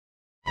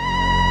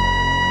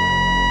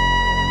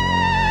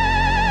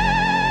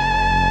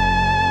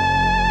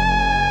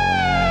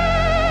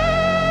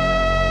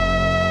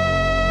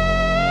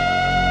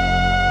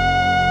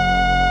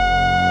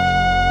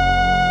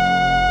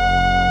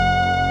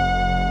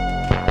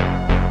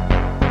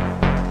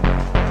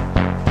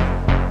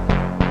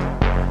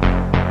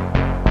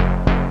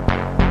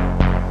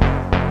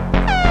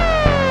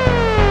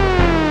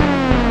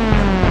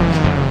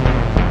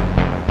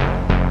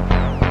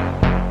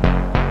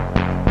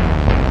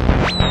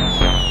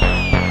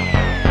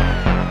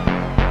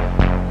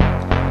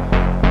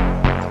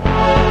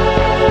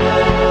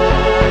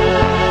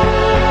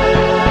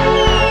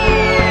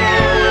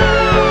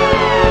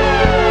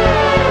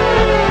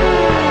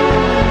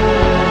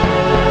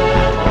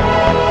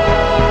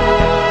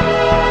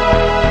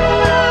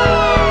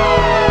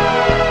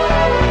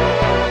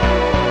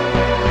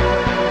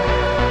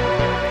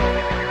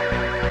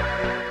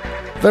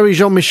 Very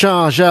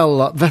Jean-Michel Jarre,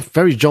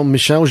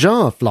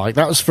 like.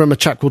 That was from a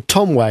chap called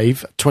Tom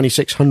Wave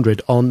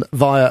 2600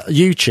 via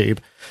YouTube.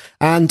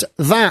 And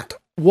that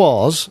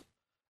was...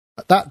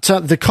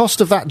 the cost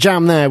of that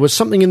jam there was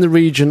something in the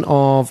region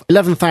of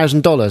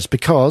 $11,000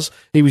 because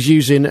he was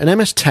using an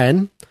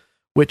MS-10,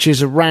 which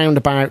is around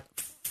about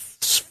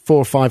 £400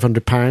 or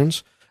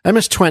 £500,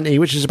 MS-20,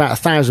 which is about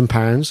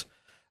 £1,000,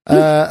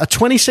 a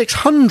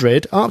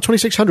 2600, ARP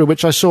 2600,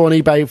 which I saw on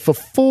eBay for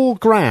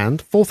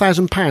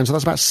 £4,000, so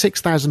that's about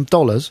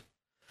 $6,000,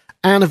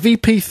 and a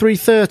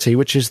VP330,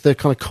 which is the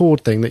kind of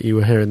chord thing that you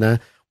were hearing there,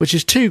 which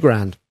is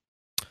 $2,000.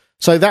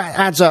 So that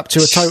adds up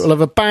to a total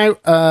of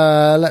about,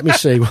 let me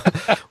see,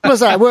 what was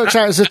that? It works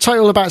out as a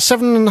total of about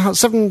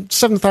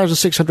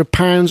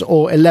 £7,600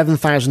 or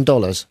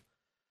 $11,000,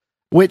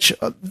 which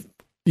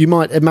you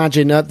might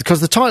imagine, because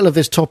the title of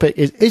this topic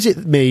is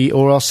it me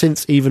or are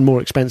synths even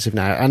more expensive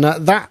now? And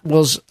that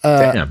was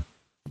an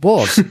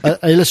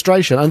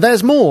illustration. And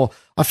there's more.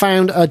 I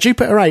found a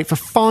Jupiter 8 for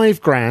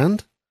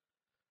 $5,000,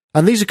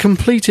 and these are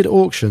completed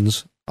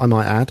auctions, I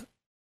might add.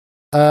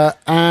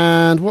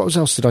 And what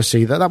else did I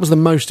see? That was the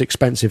most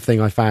expensive thing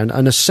I found,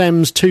 and a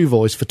Sems 2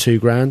 voice for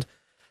 $2,000.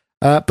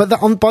 But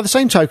by the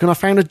same token, I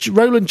found a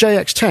Roland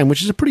JX10,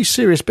 which is a pretty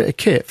serious bit of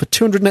kit, for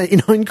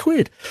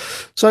 £289.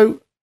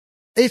 So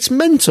it's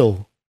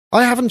mental.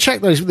 I haven't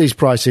checked these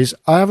prices.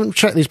 I haven't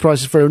checked these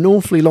prices for an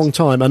awfully long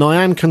time, and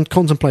I am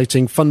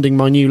contemplating funding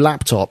my new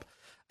laptop.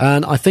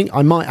 And I think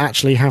I might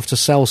actually have to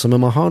sell some of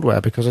my hardware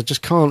because I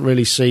just can't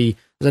really see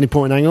there's any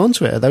point in hanging on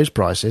to it at those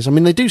prices. I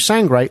mean, they do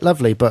sound great,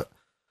 lovely, but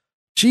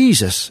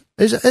Jesus,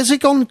 has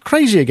it gone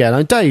crazy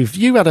again? Dave,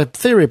 you had a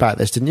theory about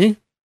this, didn't you?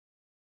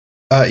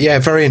 Yeah,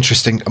 very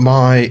interesting.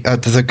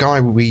 The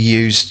guy we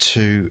used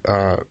to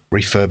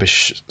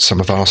refurbish some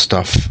of our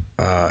stuff,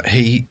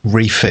 he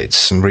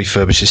refits and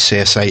refurbishes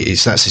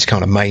CS80s. That's his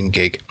kind of main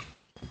gig.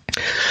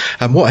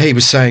 And what he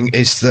was saying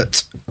is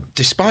that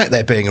despite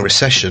there being a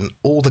recession,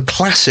 all the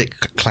classic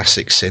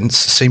synths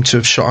seem to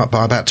have shot up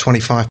by about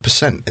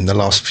 25% in the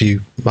last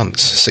few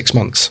months, 6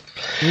 months.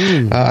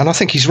 And I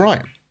think he's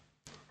right.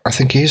 I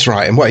think he is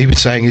right. And what he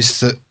was saying is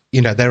that,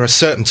 there are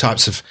certain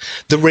types of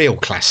the real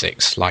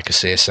classics, like a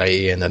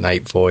CSAE and an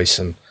 8 voice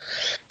and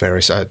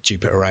various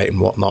Jupiter 8 and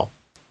whatnot.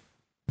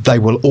 They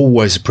will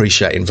always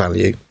appreciate in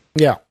value.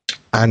 Yeah.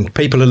 And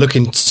people are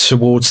looking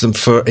towards them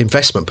for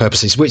investment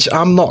purposes, which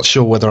I'm not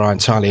sure whether I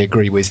entirely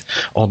agree with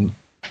on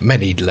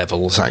many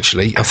levels,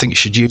 actually. I think you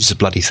should use the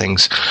bloody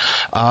things.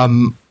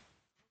 And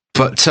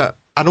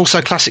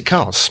also classic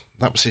cars.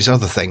 That was his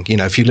other thing.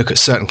 If you look at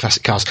certain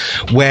classic cars,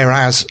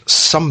 whereas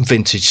some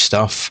vintage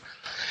stuff,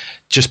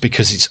 just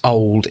because it's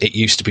old, it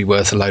used to be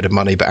worth a load of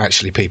money, but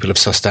actually people have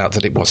sussed out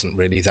that it wasn't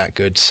really that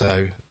good,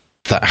 so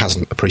that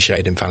hasn't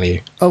appreciated in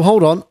value. Oh,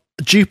 hold on.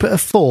 Jupiter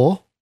 4,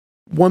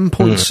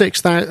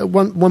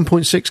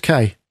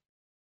 1.6K.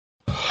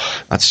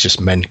 That's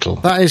just mental.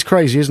 That is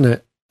crazy, isn't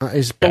it? That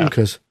is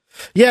bonkers.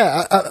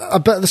 Yeah,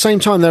 but at the same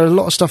time, there are a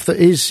lot of stuff that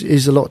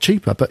is a lot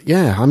cheaper. But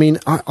yeah, I mean,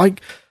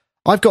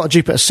 I've got a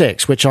Jupiter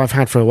 6, which I've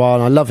had for a while,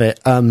 and I love it.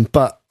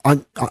 But I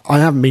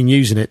haven't been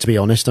using it, to be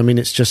honest. I mean,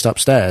 it's just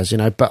upstairs,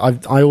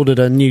 But I ordered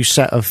a new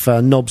set of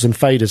knobs and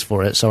faders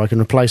for it, so I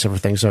can replace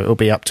everything, so it'll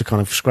be up to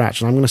kind of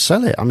scratch, and I'm going to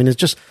sell it. I mean, I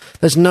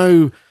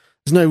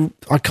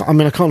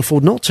can't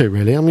afford not to,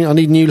 really. I mean, I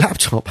need a new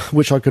laptop,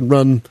 which I can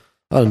run,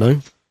 I don't know,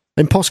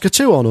 Imposca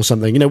 2 on or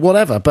something,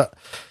 whatever. But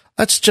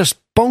that's just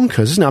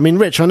bonkers, isn't it? I mean,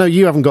 Rich, I know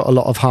you haven't got a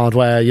lot of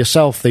hardware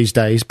yourself these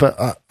days, but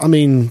I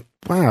mean,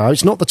 wow,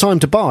 it's not the time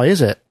to buy,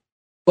 is it?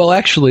 Well,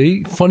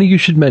 actually, funny you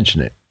should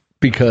mention it,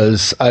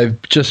 because I've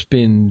just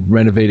been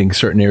renovating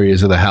certain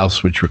areas of the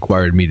house which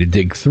required me to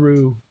dig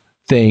through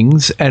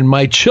things, and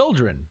my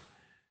children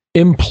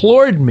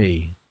implored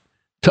me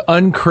to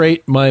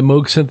uncrate my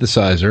Moog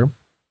synthesizer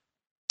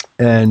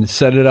and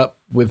set it up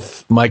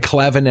with my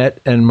clavinet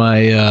and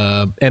my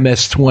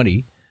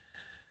MS-20.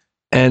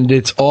 And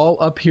it's all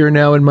up here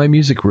now in my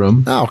music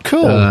room. Oh,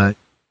 cool.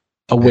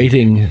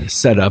 Awaiting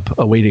setup,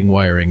 awaiting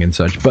wiring and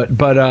such. But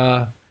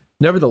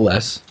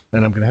nevertheless,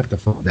 and I'm going to have to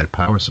find that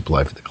power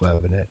supply for the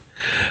clavinet.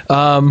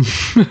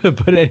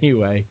 But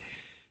anyway,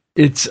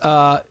 it's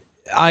I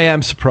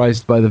am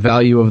surprised by the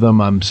value of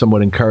them. I'm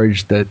somewhat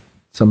encouraged that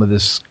some of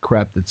this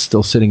crap that's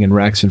still sitting in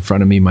racks in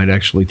front of me might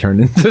actually turn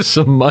into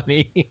some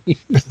money.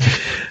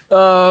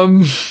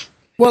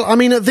 Well, I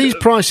mean, at these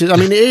prices, I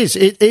mean,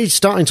 it is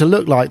starting to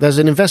look like there's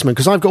an investment,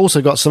 because I've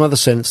also got some other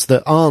synths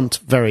that aren't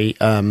very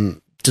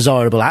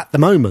desirable at the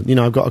moment.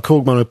 I've got a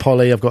Korg Mono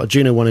Poly, I've got a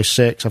Juno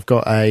 106, I've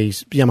got a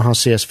Yamaha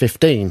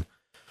CS15,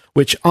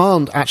 which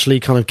aren't actually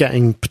kind of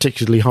getting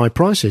particularly high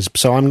prices.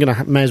 So I'm going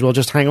to may as well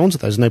just hang on to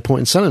those. No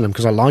point in selling them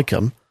because I like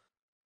them.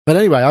 But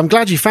anyway, I'm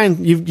glad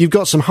you've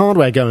got some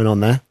hardware going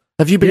on there.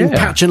 Have you been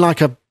patching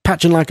like a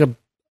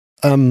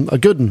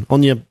good one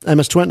on your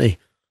MS-20?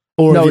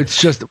 Or no, it's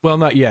just, well,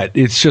 not yet.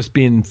 It's just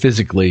being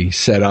physically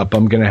set up.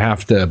 I'm going to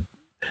have to,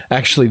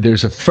 actually,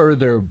 there's a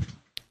further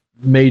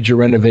major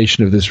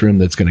renovation of this room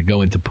that's going to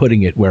go into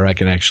putting it where I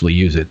can actually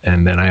use it,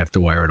 and then I have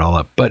to wire it all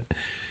up. But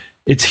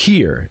it's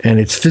here, and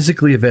it's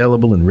physically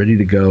available and ready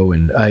to go.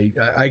 And I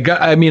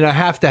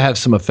have to have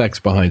some effects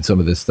behind some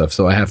of this stuff,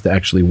 so I have to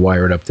actually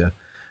wire it up to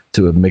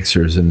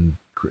mixers and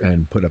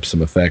put up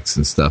some effects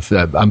and stuff.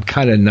 I'm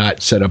kind of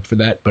not set up for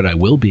that, but I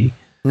will be.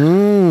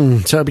 So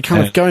it'll be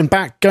kind of going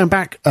back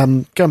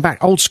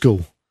old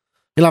school.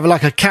 You'll have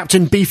like a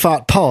Captain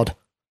Beefheart pod.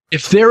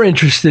 If they're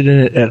interested in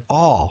it at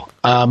all,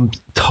 I'm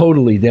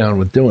totally down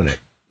with doing it.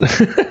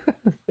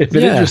 If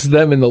it interests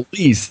them in the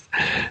least,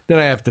 then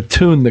I have to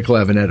tune the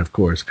clavinet, of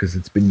course, because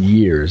it's been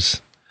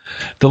years.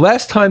 The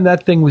last time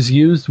that thing was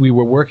used, we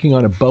were working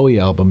on a Bowie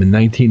album in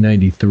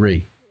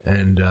 1993,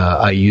 and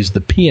I used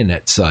the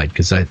pianet side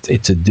because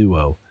it's a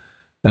duo,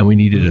 and we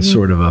needed a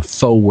sort of a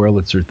faux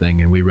Wurlitzer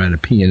thing, and we ran a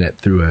pianet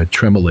through a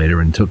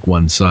tremolator and took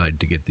one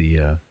side to get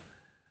the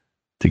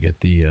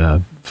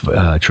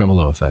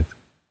tremolo effect.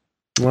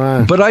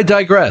 Wow! But I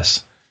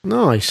digress.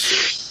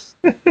 Nice.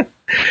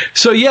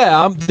 So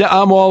yeah,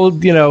 I'm all,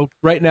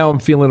 right now I'm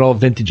feeling all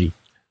vintagey.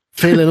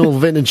 Feeling all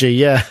vintagey,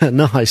 yeah,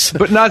 nice.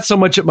 But not so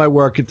much at my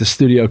work at the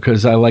studio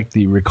because I like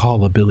the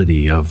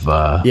recallability of.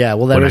 Yeah,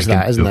 well, there is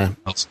that, isn't there?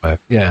 Elsewhere.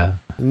 Yeah.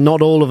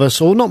 Not all of us,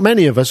 or not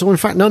many of us, or in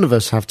fact, none of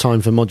us have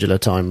time for modular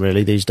time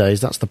really these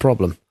days. That's the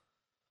problem.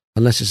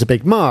 Unless it's a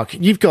big Mark.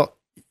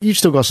 You've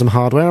still got some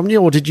hardware, haven't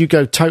you, or did you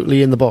go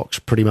totally in the box,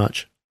 pretty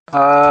much?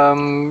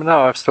 No,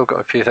 I've still got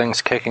a few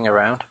things kicking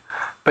around.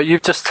 But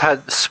you've just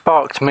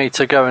sparked me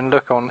to go and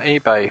look on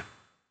eBay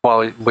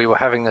while we were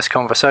having this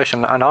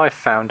conversation, and I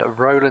found a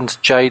Roland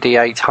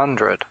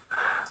JD800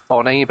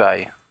 on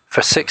eBay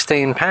for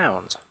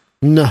 £16.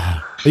 No.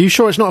 Are you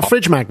sure it's not a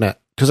fridge magnet?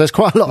 Because there's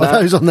quite a lot of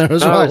those on there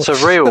as well. No, it's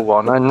a real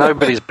one, and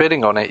nobody's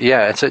bidding on it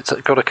yet. It's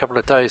got a couple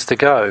of days to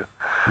go.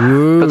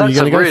 Ooh, but that's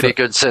a really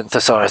good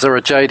synthesizer,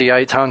 a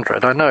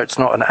JD800. I know it's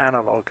not an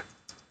analog,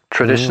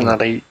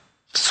 traditionally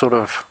sort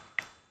of,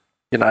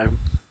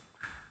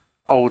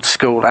 old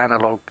school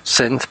analog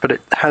synth, but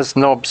it has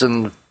knobs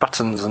and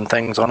buttons and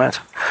things on it.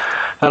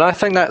 And I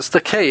think that's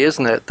the key,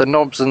 isn't it? The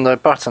knobs and the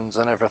buttons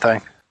and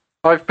everything.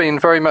 I've been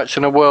very much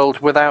in a world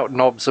without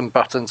knobs and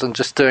buttons and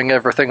just doing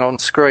everything on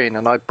screen,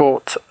 and I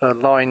bought a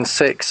Line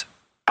 6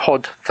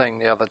 pod thing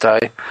the other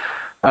day,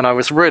 and I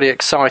was really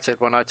excited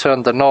when I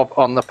turned the knob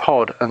on the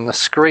pod and the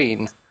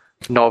screen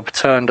knob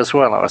turned as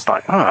well. I was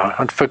like, oh,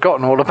 I'd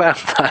forgotten all about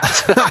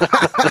that.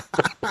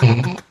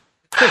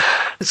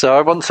 So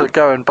I want to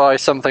go and buy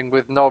something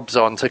with knobs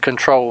on to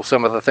control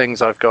some of the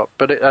things I've got.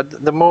 But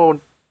the more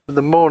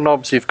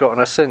knobs you've got on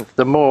a synth,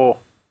 the more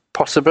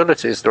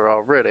possibilities there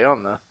are, really,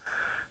 aren't there?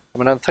 I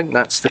mean, I think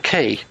that's the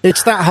key.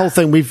 It's that whole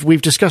thing.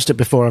 We've discussed it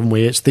before, haven't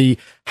we? It's the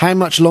how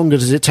much longer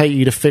does it take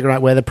you to figure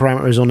out where the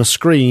parameter is on a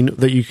screen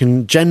that you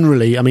can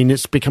generally, I mean,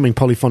 it's becoming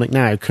polyphonic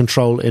now,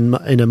 control in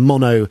a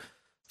mono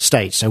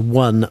state, so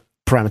one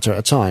parameter at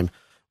a time.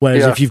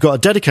 Whereas if you've got a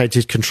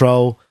dedicated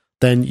control,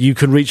 then you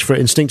can reach for it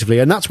instinctively.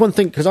 And that's one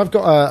thing, because I've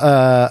got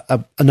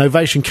a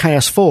Novation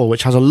KS4,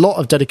 which has a lot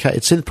of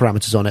dedicated synth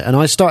parameters on it. And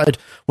I started,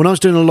 when I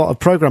was doing a lot of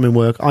programming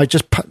work, I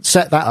just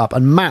set that up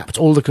and mapped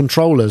all the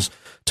controllers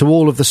to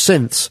all of the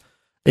synths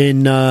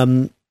in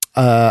on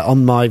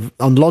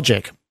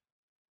Logic.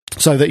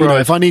 So that, you know,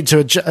 if I need to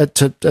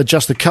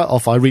adjust the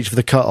cutoff, I reach for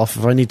the cutoff.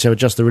 If I need to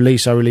adjust the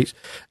release, I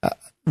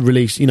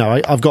release. You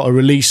know, I've got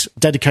a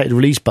dedicated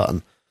release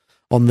button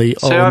on the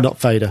not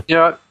fader.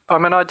 Yeah, I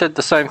mean, I did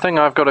the same thing.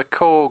 I've got a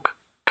Korg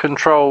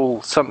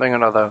Control something or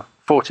another,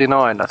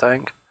 49, I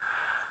think,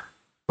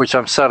 which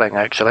I'm selling,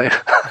 actually.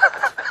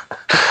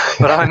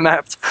 But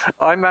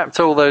I mapped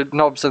all the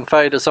knobs and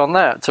faders on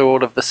that to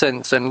all of the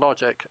synths in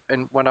Logic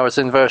when I was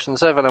in version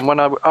 7, and when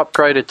I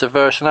upgraded to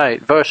version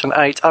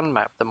 8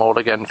 unmapped them all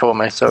again for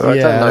me. So I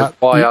don't know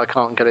why I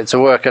can't get it to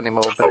work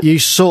anymore. But you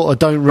sort of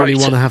don't really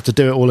want to have to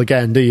do it all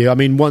again, do you? I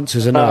mean, once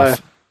is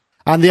enough.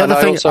 And the other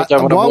thing,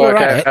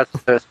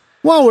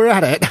 while we're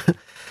at it,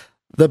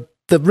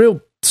 the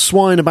real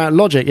swine about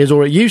Logic is,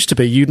 or it used to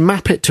be, you'd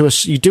map it to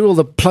you do all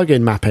the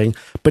plug-in mapping,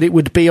 but it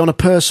would be on a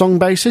per song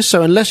basis.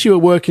 So unless you were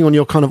working on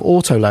your kind of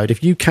auto load,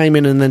 if you came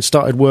in and then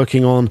started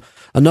working on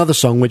another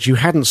song which you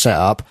hadn't set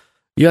up,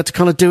 you had to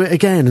kind of do it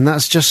again, and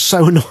that's just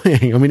so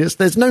annoying. I mean,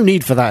 there's no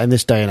need for that in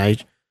this day and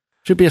age. It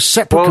should be a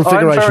separate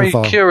configuration file. I'm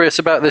very curious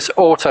about this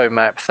auto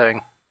map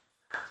thing.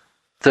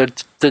 The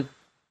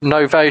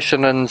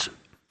Novation and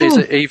is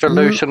it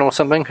Evolution or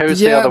something? Who's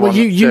the other one?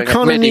 You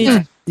kind of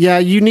need. Yeah,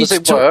 you need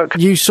to work?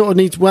 You sort of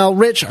need. Well,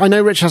 Rich, I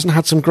know Rich hasn't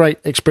had some great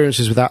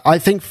experiences with that. I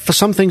think for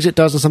some things it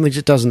does and some things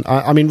it doesn't.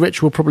 I mean,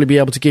 Rich will probably be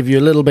able to give you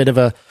a little bit of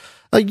a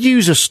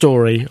user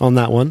story on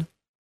that one.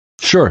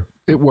 Sure,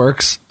 it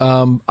works.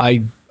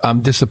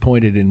 I'm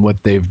disappointed in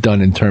what they've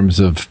done in terms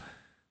of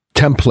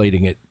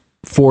templating it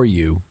for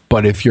you.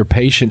 But if you're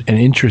patient and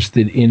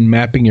interested in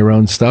mapping your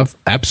own stuff,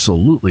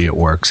 absolutely it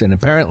works. And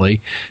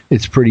apparently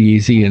it's pretty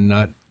easy and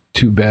not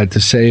too bad to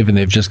save, and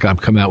they've just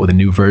come out with a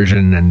new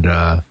version,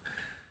 and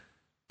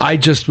I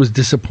just was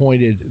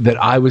disappointed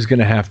that I was going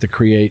to have to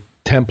create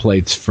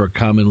templates for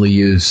commonly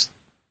used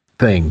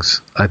things.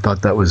 I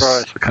thought that was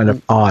kind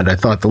of odd. I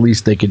thought the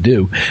least they could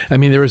do. I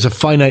mean, there is a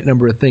finite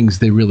number of things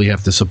they really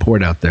have to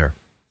support out there.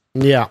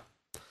 Yeah.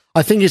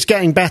 I think it's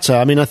getting better.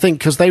 I mean, I think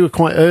because they were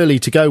quite early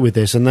to go with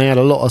this, and they had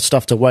a lot of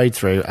stuff to wade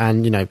through,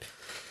 and, you know,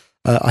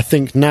 I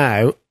think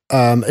now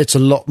it's a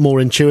lot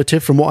more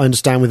intuitive from what I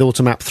understand with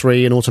Automap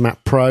 3 and Automap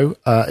Pro.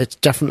 It's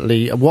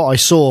definitely what I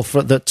saw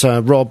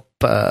that Rob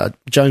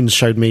Jones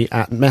showed me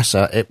at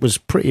Mesa. It was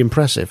pretty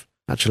impressive,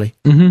 actually.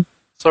 Mm-hmm.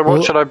 So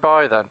what should I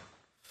buy then?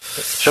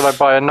 Should I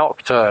buy a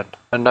Nocturne,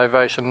 a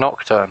Novation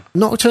Nocturne?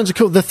 Nocturnes are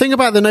cool. The thing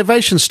about the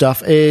Novation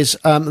stuff is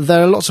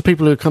there are lots of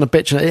people who are kind of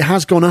bitching. It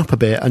has gone up a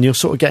bit, and you're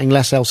sort of getting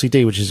less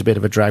LCD, which is a bit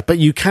of a drag. But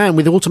you can,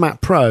 with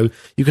Automap Pro,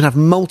 you can have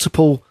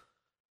multiple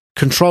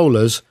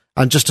controllers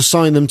and just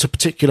assign them to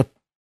particular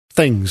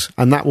things,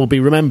 and that will be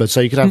remembered.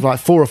 So you could have like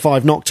 4 or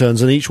 5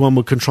 Nocturnes, and each one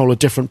would control a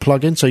different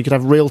plugin, so you could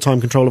have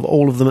real-time control of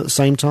all of them at the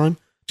same time. Do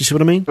you see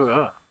what I mean?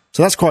 Yeah.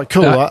 So that's quite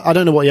cool. I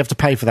don't know what you have to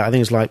pay for that. I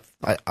think it's like,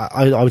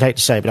 I would hate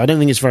to say it, but I don't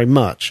think it's very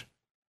much.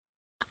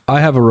 I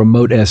have a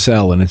Remote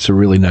SL, and it's a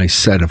really nice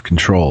set of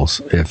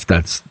controls, if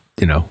that's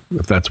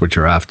what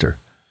you're after.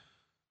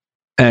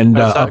 And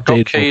has that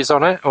got keys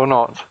on it or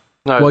not?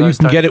 No. Well, you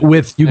can get it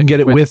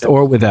with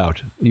or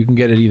without. You can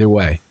get it either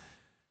way.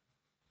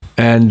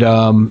 And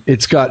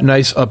it's got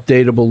nice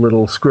updatable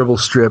little scribble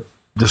strip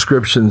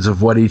descriptions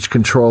of what each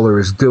controller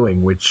is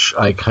doing, which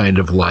I kind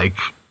of like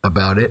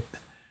about it.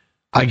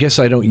 I guess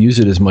I don't use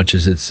it as much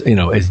as it's,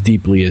 as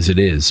deeply as it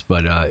is,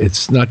 but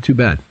it's not too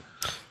bad.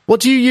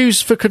 What do you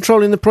use for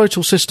controlling the Pro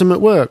Tools system at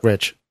work,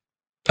 Rich?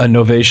 A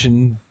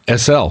Novation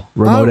SL,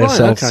 Remote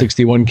SL,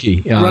 61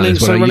 key.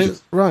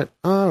 Right.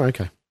 Oh,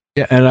 okay.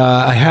 Yeah, and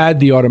I had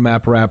the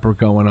Automap wrapper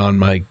going on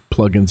my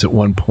plugins at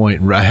one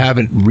point. I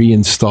haven't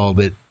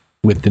reinstalled it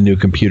with the new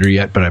computer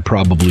yet, but I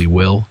probably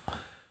will.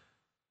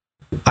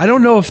 I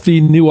don't know if the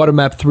new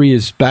Automap 3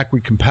 is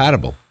backward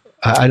compatible.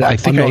 I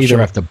think I either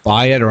have to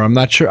buy it, or I'm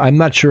not sure. I'm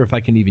not sure if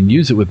I can even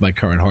use it with my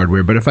current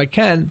hardware, but if I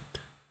can,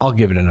 I'll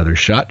give it another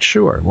shot.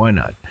 Sure, why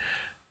not?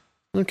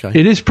 Okay.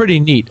 It is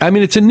pretty neat. I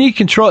mean, it's a neat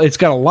control. It's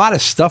got a lot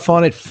of stuff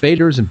on it,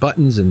 faders and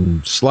buttons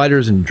and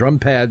sliders and drum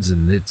pads,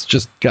 and it's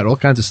just got all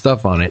kinds of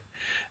stuff on it.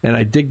 And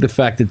I dig the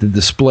fact that the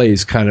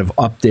displays kind of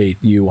update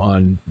you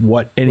on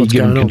what any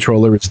given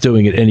controller is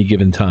doing at any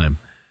given time.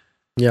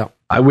 Yeah.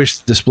 I wish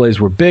the displays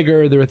were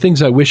bigger. There are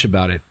things I wish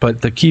about it,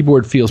 but the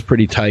keyboard feels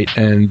pretty tight,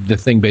 and the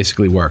thing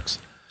basically works.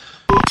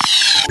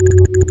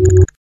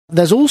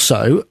 There's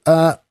also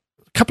a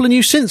couple of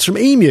new synths from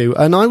EMU,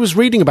 and I was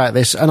reading about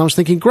this, and I was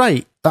thinking,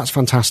 great, that's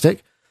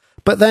fantastic.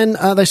 But then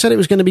they said it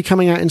was going to be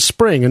coming out in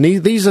spring, and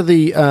these are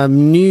the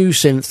new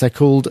synths. They're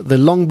called the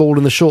longboard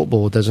and the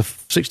shortboard. There's a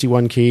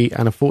 61 key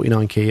and a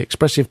 49 key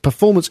expressive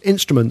performance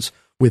instruments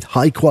with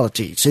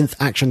high-quality synth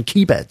action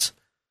keybeds,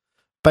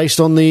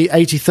 based on the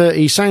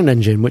 8030 sound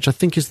engine, which I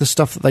think is the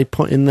stuff that they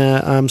put in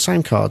their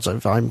sound cards,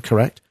 if I'm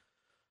correct.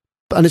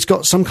 And it's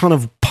got some kind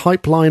of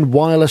pipeline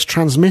wireless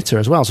transmitter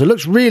as well. So it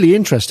looks really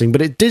interesting,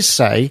 but it did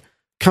say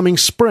coming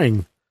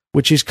spring,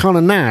 which is kind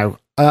of now.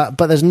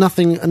 But there's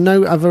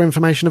no other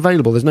information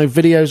available. There's no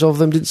videos of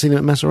them, didn't see them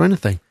at MESS or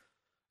anything.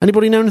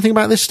 Anybody know anything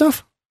about this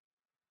stuff?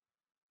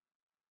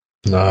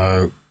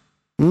 No.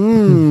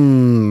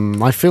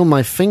 I feel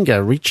my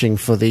finger reaching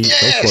for the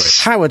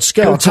Howard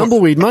Scarr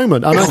tumbleweed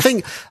moment, and I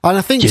think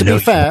to be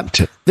fair,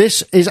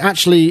 this is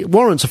actually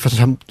warrants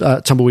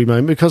a tumbleweed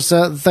moment because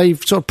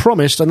they've sort of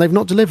promised and they've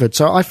not delivered.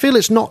 So I feel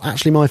it's not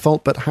actually my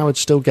fault, but Howard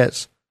still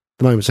gets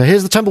the moment. So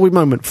here's the tumbleweed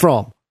moment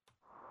from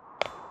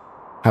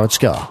Howard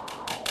Scarr.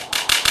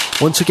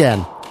 Once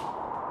again,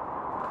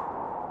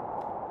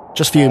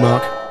 just for you,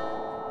 Mark.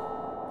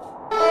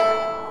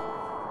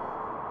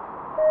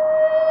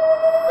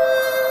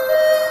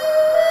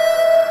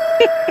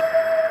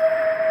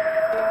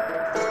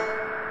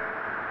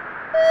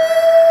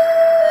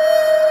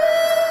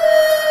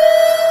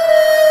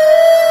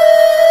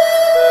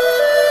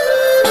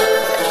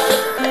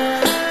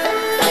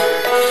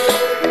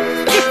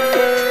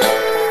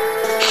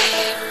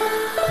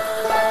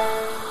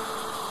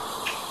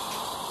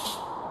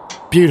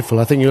 Beautiful,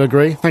 I think you'll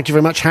agree. Thank you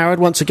very much, Howard,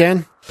 once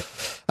again.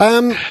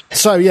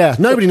 So, yeah,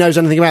 nobody knows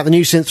anything about the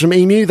new synths from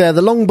EMU. They're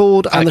the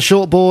longboard and the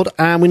shortboard,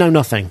 and we know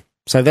nothing.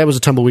 So there was a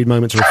tumbleweed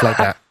moment to reflect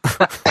that.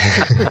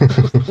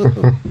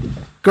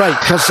 Great,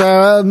 because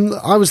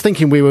I was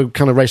thinking we were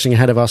kind of racing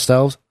ahead of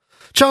ourselves.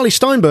 Charlie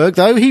Steinberg,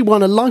 though, he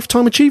won a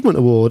Lifetime Achievement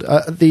Award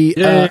at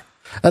the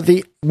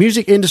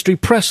Music Industry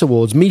Press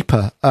Awards,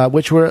 MIPA,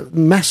 which were at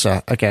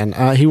Mesa again.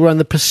 He won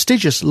the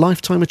prestigious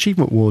Lifetime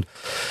Achievement Award.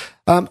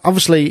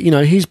 Obviously, you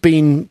know, he's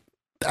been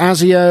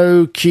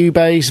ASIO,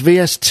 Cubase,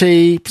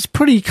 VST. It's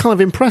pretty kind of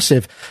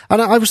impressive.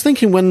 And I was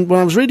thinking when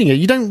I was reading it,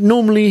 you don't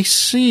normally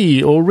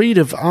see or read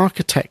of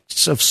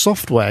architects of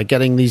software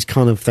getting these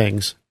kind of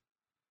things.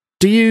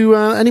 Do you,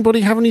 anybody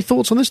have any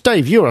thoughts on this?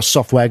 Dave, you're a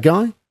software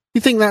guy.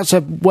 You think that's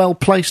a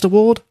well-placed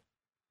award?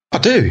 I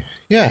do,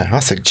 yeah. I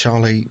think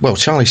Charlie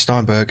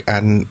Steinberg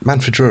and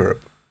Manfred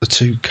Rurup, the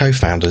two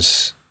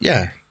co-founders,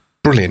 yeah,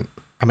 brilliant.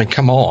 I mean,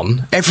 come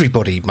on.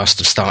 Everybody must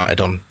have started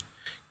on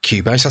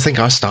Cubase. I think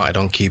I started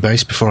on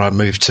Cubase before I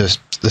moved to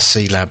the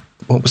C-Lab.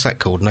 What was that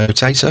called?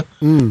 Notator?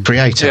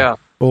 Creator. Yeah.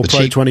 Or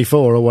Pro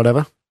 24 or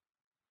whatever.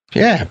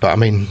 Yeah, but I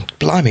mean,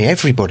 blimey,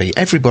 everybody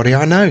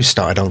I know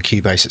started on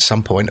Cubase at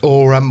some point.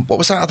 Or what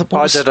was that other?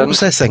 What was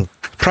their thing?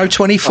 Pro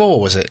 24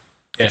 was it?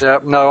 Yeah.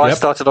 No, I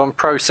started on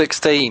Pro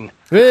 16.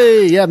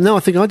 Hey, yeah, no, I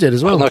think I did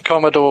as well. On the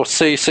Commodore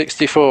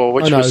C64,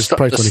 which was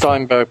the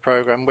Steinberg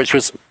program, which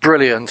was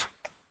brilliant.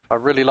 I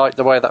really liked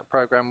the way that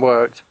program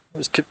worked.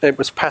 It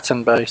was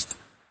pattern based.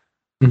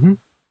 Mm-hmm.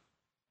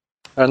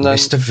 And then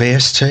Mr.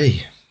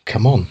 VST,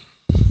 come on.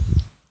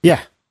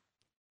 Yeah.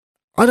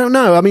 I don't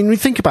know. I mean, we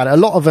think about it. A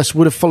lot of us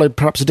would have followed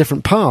perhaps a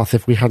different path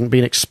if we hadn't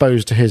been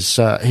exposed to his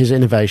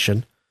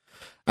innovation.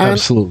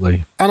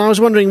 Absolutely. And I was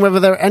wondering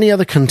whether there are any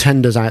other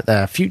contenders out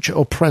there, future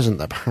or present,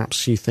 that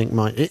perhaps you think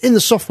might, in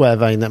the software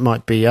vein, that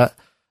might be up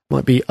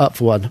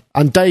for one.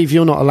 And Dave,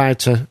 you're not allowed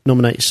to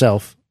nominate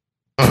yourself.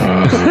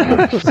 Well,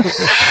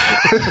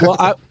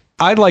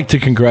 I'd like to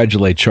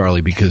congratulate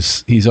Charlie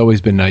because he's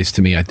always been nice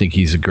to me. I think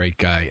he's a great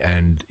guy,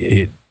 and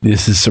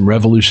this is some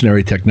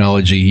revolutionary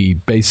technology. He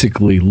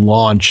basically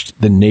launched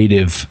the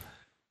native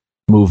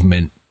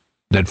movement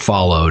that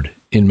followed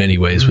in many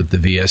ways with the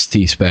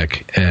VST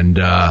spec, and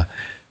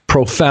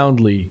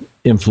profoundly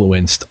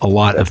influenced a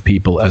lot of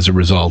people as a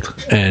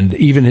result. And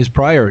even his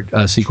prior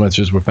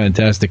sequencers were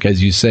fantastic.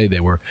 As you say,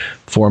 they were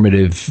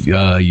formative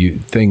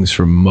things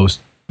from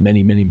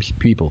many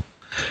people.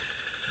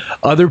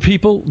 Other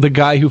people, the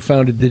guy who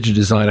founded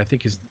DigiDesign, I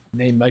think his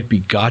name might be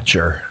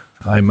Gotcher.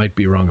 I might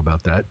be wrong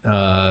about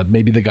that.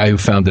 Maybe the guy who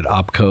founded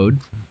Opcode.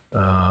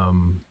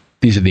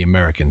 These are the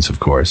Americans, of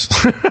course.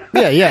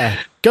 Yeah.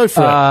 Go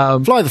for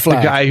it. Fly the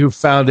flag. The guy who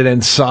founded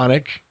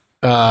Ensoniq.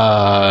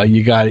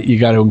 You got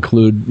to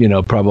include,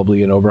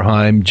 probably in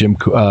Oberheim,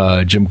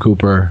 Jim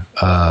Cooper,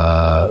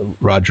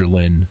 Roger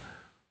Lynn,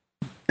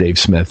 Dave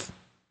Smith.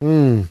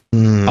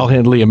 I'll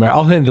handle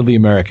the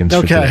Americans.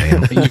 Okay.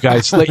 For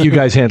today. Let you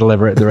guys handle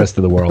the rest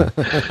of the world.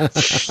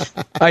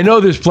 I know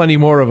there's plenty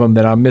more of them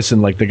that I'm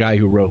missing, like the guy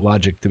who wrote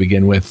Logic to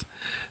begin with,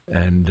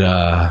 and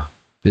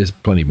there's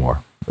plenty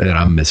more that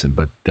I'm missing.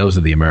 But those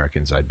are the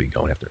Americans I'd be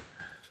going after.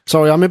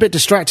 Sorry, I'm a bit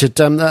distracted.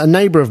 A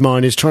neighbour of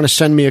mine is trying to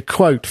send me a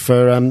quote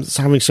for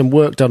having some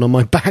work done on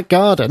my back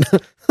garden.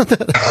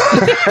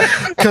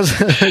 Because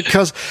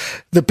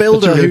the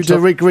builder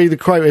who agreed the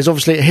quote is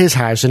obviously at his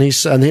house,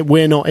 and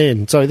we're not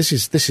in. So this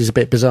is a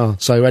bit bizarre.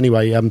 So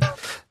anyway,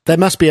 there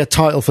must be a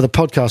title for the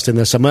podcast in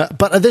there somewhere.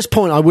 But at this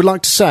point, I would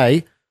like to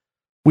say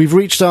we've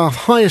reached our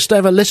highest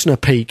ever listener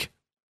peak.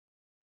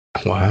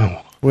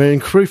 Wow. We're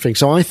improving.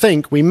 So I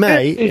think we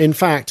may, in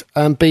fact,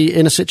 be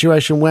in a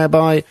situation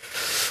whereby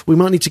we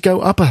might need to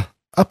go up a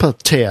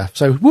tier.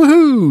 So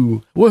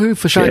woohoo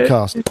for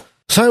Shoutcast. Yeah.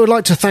 So I would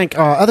like to thank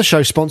our other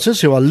show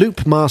sponsors, who are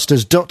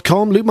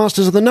loopmasters.com.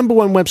 Loopmasters are the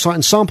 #1 website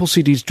and sample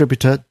CD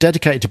distributor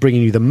dedicated to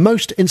bringing you the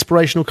most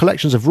inspirational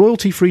collections of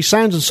royalty-free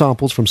sounds and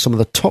samples from some of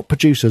the top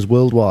producers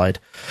worldwide.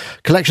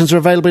 Collections are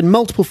available in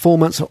multiple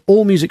formats of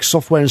all music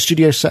software and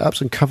studio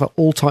setups and cover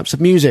all types of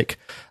music.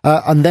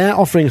 And they're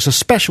offering us a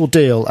special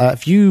deal.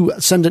 If you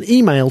send an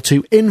email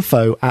to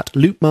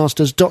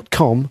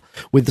info@loopmasters.com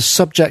with the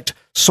subject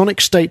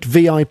Sonic State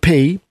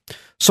VIP,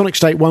 Sonic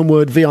State one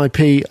word,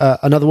 VIP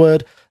another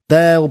word,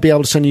 they'll be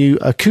able to send you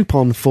a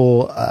coupon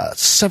for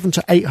 700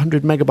 to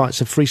 800 megabytes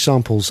of free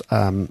samples,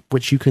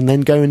 which you can then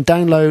go and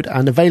download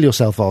and avail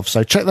yourself of.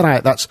 So check that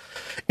out. That's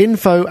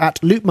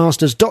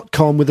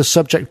info@loopmasters.com with the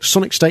subject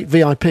Sonic State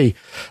VIP.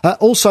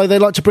 Also, they'd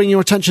like to bring your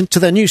attention to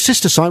their new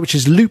sister site, which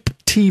is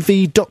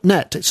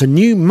looptv.net. It's a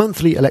new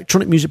monthly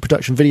electronic music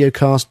production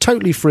videocast,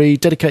 totally free,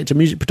 dedicated to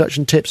music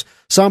production tips,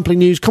 sampling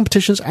news,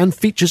 competitions, and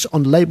features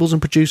on labels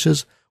and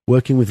producers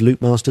working with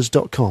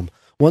loopmasters.com.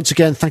 Once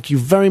again, thank you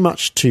very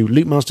much to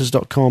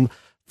loopmasters.com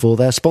for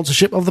their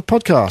sponsorship of the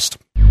podcast.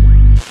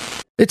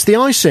 It's the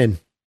ISIN.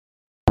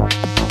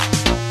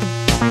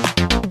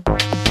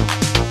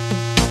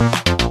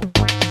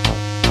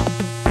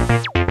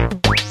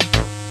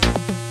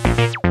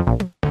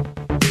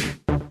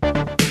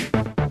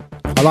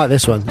 I like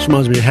this one. This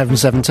reminds me of Heaven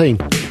 17.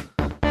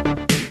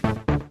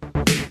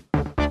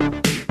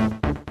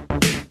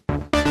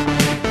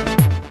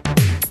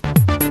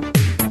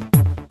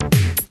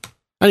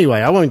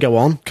 Anyway, I won't go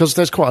on, because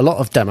there's quite a lot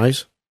of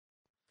demos.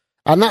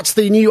 And that's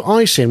the new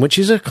ISIN, which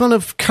is a kind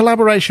of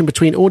collaboration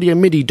between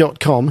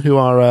AudioMidi.com, who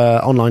are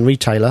an online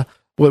retailer,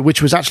 which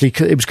was actually,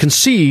 it was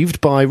conceived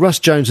by Russ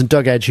Jones and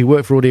Doug Edge, who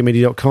work for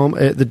AudioMidi.com.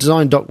 The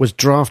design doc was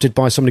drafted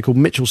by somebody called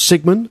Mitchell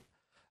Sigmund,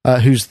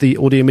 who's the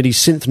AudioMidi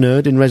synth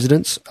nerd in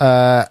residence,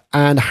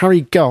 and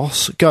Harry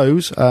Goss,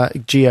 Goes,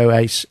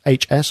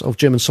 G-O-H-S, of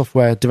German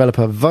software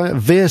developer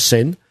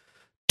Versyn,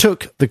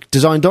 took the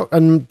design doc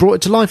and brought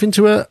it to life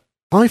into a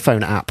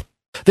iPhone app.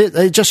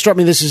 It just struck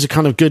me this is a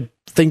kind of good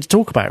thing to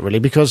talk about, really,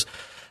 because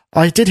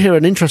I did hear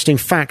an interesting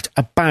fact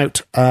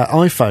about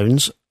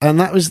iPhones, and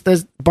that was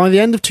by the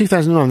end of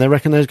 2009, they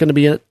reckon there's going to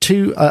be at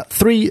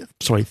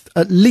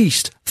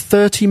least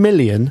 30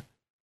 million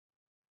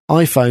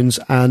iPhones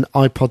and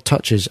iPod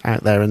Touches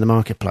out there in the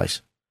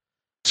marketplace.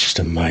 Just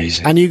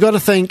amazing. And you got to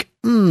think,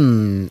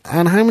 and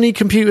how many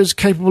computers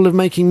capable of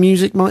making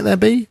music might there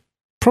be?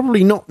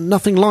 Probably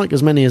nothing like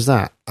as many as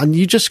that. And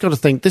you just got to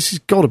think, this has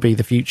got to be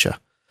the future.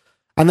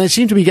 And they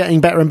seem to be getting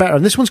better and better.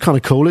 And this one's kind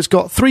of cool. It's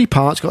got 3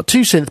 parts, got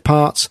 2 synth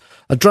parts,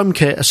 a drum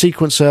kit, a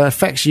sequencer,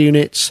 effects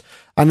units,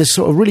 and this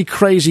sort of really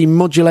crazy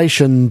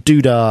modulation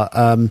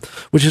doodah,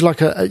 which is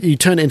like you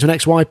turn it into an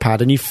XY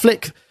pad, and if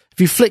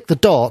you flick the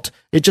dot,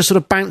 it just sort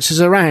of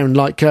bounces around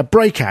like a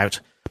Breakout,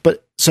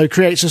 but so it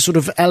creates a sort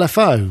of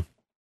LFO.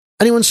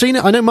 Anyone seen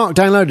it? I know Mark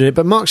downloaded it,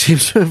 but Mark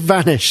seems to have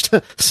vanished.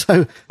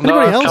 So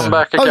anybody else? Come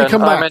back again. Oh, you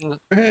come back.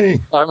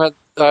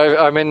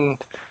 I'm in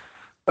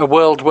a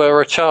world where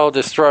a child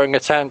is throwing a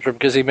tantrum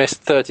because he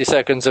missed 30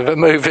 seconds of a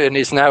movie, and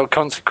he's now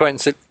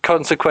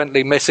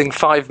consequently missing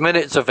 5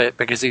 minutes of it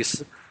because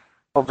he's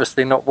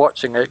obviously not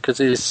watching it because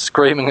he's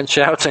screaming and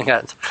shouting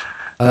at.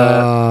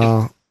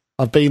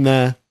 I've been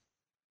there.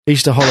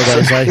 Easter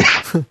holidays, eh?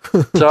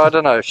 So I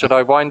don't know. Should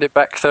I wind it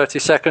back 30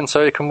 seconds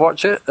so you can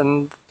watch it?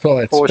 Or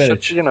should, what do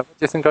you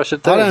think I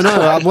should do? I don't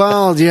know.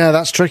 Well, yeah,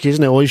 that's tricky,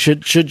 isn't it? Or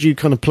should you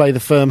kind of play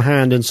the firm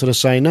hand and sort of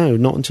say, no,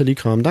 not until you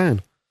calm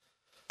down?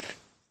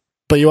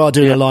 But you are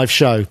doing a live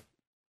show.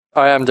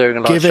 I am doing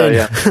a live show,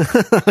 yeah.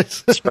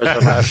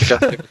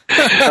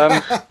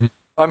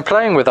 I'm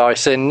playing with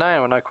ISIN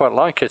now, and I quite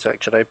like it,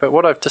 actually. But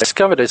what I've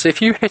discovered is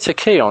if you hit a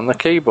key on the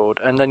keyboard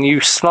and then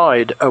you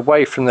slide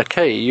away from the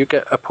key, you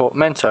get a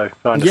portmanteau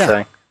kind of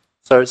thing.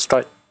 So it's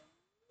like...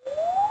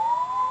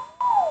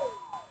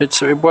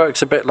 It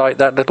works a bit like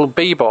that little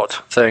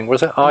Bebot thing.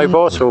 Was it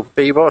iBot or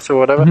Bebot or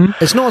whatever?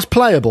 Mm-hmm. It's not as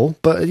playable,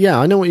 but yeah,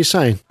 I know what you're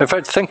saying. In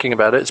fact, thinking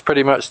about it, it's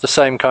pretty much the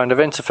same kind of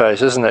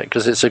interface, isn't it?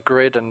 Because it's a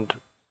grid and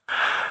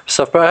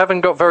stuff. But I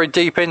haven't got very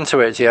deep into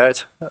it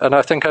yet, and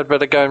I think I'd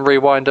better go and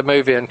rewind a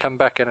movie and come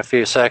back in a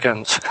few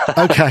seconds.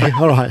 Okay,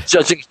 all right.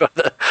 Judging by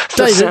the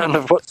sound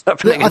of what's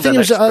happening. I think it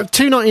was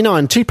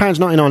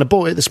 £2.99. I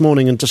bought it this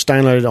morning and just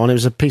downloaded it on. It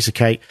was a piece of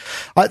cake.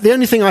 The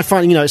only thing I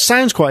find, it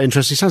sounds quite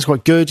interesting, it sounds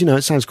quite good,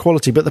 it sounds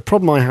quality, but the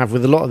problem I have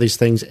with a lot of these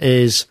things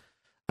is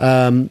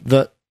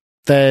that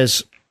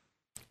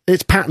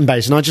it's pattern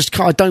based, and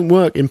I don't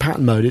work in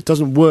pattern mode. It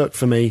doesn't work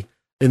for me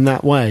in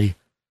that way.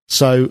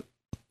 So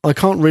I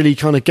can't really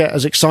kind of get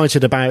as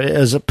excited about it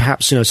as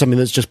perhaps something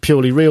that's just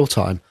purely real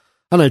time.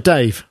 I know,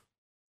 Dave.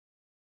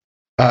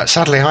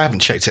 Sadly, I haven't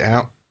checked it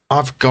out.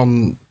 I've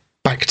gone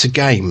back to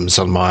games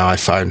on my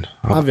iPhone.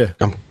 Have you?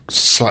 I'm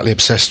slightly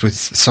obsessed with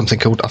something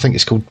called, I think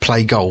it's called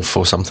Play Golf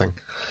or something.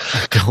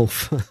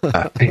 Golf.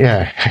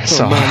 Yeah.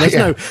 So,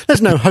 man,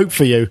 there's no hope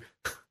for you.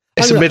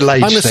 It's a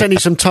middle-aged I'm going to send you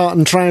some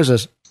tartan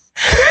trousers.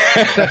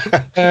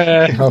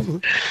 Yeah,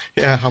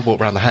 I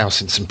walk around the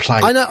house in some play.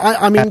 I know.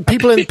 I mean,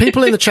 people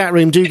in the chat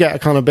room do get a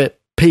kind of bit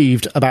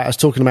peeved about us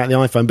talking about the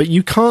iPhone, but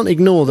you can't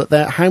ignore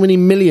that how many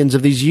millions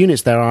of these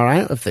units there are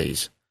out of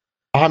these.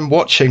 I'm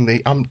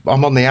watching I'm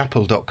on the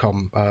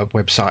Apple.com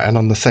website, and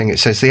on the thing it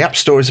says the App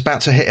Store is about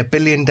to hit 1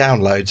 billion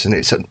downloads, and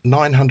it's at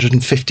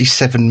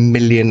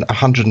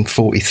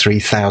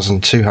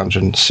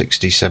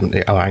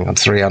 957,143,267. Oh, hang on,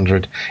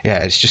 300.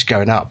 Yeah, it's just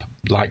going up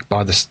like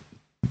by less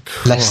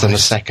than a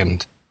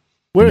second.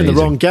 We're in the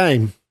wrong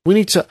game. We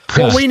need to.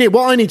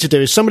 What I need to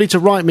do is somebody to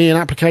write me an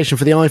application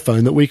for the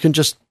iPhone that we can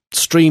just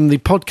stream the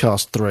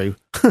podcast through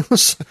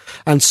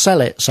and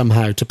sell it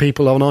somehow to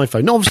people on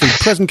iPhone. Now, obviously,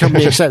 present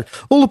company except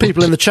all the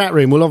people in the chat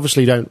room will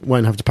obviously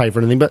won't have to pay for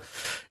anything, but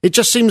it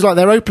just seems like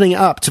they're opening it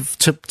up to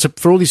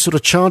for all these sort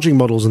of charging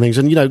models and things.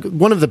 And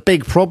one of the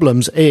big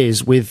problems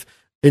is with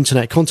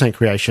internet content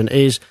creation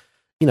is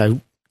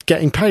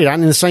getting paid,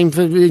 and in the same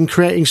in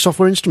creating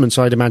software instruments,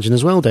 I'd imagine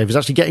as well, Dave, is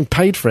actually getting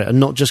paid for it and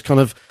not just kind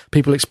of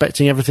people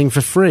expecting everything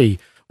for free,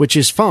 which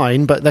is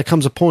fine. But there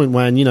comes a point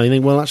when, you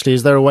think, well, actually,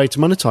 is there a way to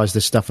monetize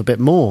this stuff a bit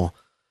more?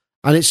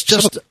 And it's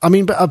just, but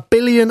 1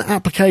 billion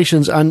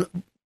applications and,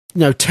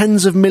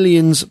 tens of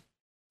millions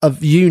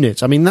of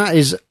units. I mean,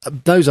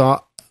 those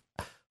are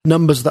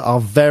numbers that are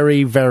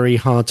very, very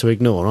hard to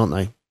ignore, aren't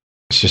they?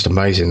 It's just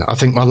amazing. I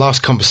think my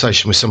last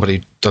conversation with somebody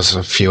who does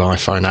a few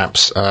iPhone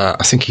apps,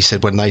 I think he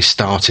said when they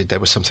started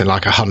there was something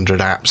like 100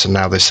 apps, and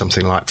now there's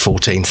something like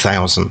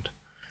 14,000.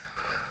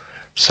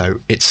 So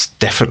it's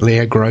definitely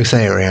a growth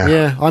area.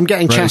 Yeah, I'm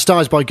getting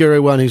chastised by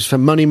Guru One, who's for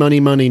money,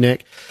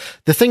 Nick.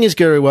 The thing is,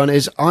 Guru One,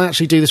 is I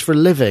actually do this for a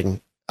living.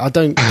 I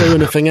don't do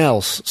anything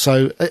else,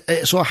 so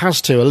it sort of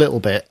has to a little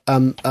bit.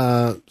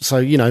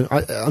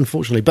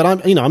 Unfortunately, but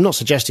I'm not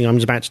suggesting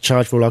I'm about to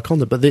charge for all our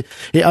content, but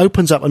it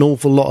opens up an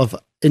awful lot of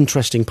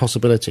interesting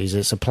possibilities.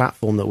 It's a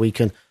platform that we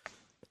can,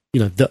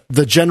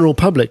 the general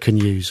public can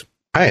use.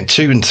 And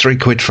 2 and 3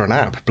 quid for an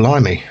app,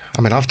 blimey.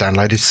 I mean, I've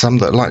downloaded some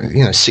that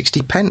are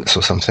 60 pence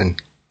or something.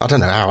 I don't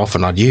know how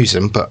often I'd use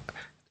them, but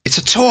it's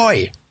a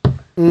toy.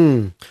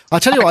 I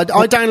tell you what,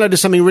 I downloaded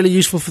something really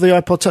useful for the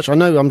iPod Touch. I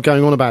know I'm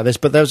going on about this,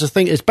 but there's a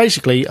thing. It's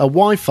basically a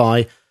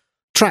Wi-Fi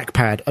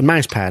trackpad and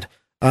mouse pad.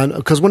 And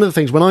because one of the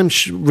things when I'm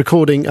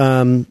recording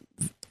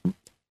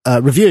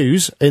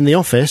reviews in the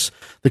office,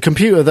 the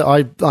computer that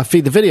I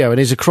feed the video in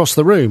is across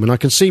the room, and I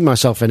can see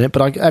myself in it.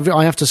 But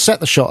I have to set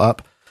the shot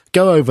up,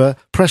 go over,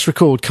 press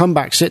record, come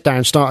back, sit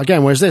down, start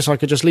again. Whereas this, I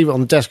could just leave it on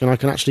the desk and I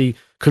can actually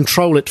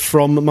control it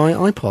from my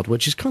iPod,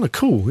 which is kind of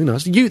cool.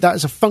 That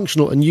is a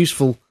functional and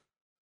useful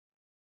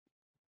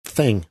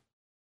thing.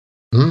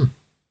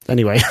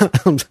 Anyway,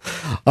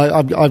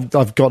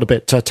 I've got a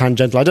bit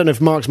tangential. I don't know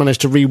if Mark's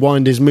managed to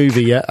rewind his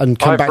movie yet and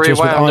come back to us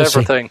with Icy.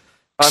 Everything.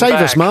 Save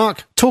us,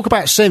 Mark. Talk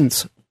about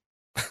synths.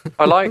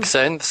 I like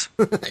synths.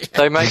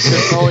 They make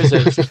good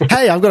noises.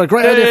 Hey, I've got a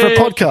great idea for a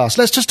podcast.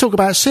 Let's just talk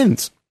about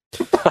synths.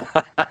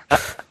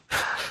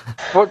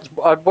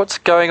 What's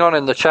going on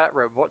in the chat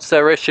room? What's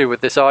their issue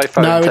with this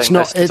iPhone? No, thing? it's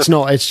not. It's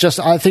not. It's just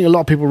I think a lot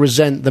of people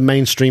resent the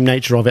mainstream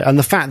nature of it, and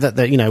the fact that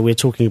we're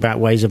talking about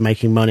ways of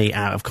making money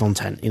out of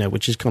content,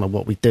 which is kind of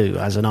what we do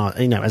as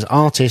as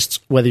artists,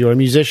 whether you're a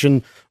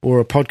musician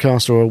or a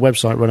podcaster or a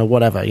website runner,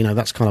 whatever.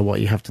 That's kind of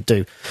what you have to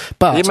do.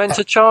 But you're meant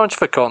to charge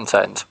for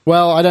content.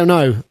 Well, I don't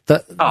know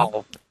that.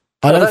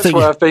 That's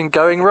where I've been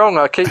going wrong.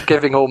 I keep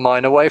giving all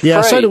mine away free.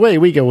 Yeah, so do we.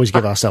 We always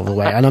give ourselves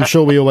away, and I'm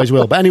sure we always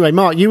will. But anyway,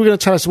 Mark, you were going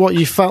to tell us what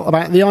you felt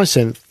about the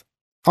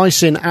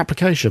iSynth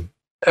application.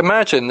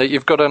 Imagine that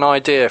you've got an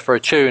idea for a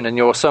tune and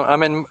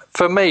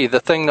for me, the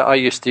thing that I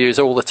used to use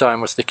all the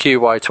time was the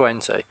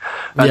QY20,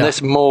 and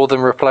this more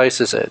than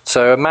replaces it.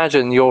 So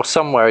imagine you're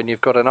somewhere and you've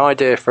got an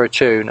idea for a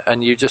tune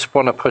and you just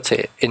want to put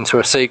it into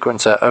a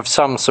sequencer of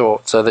some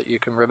sort so that you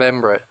can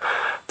remember it.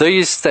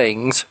 These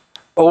things,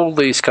 all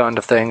these kind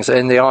of things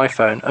in the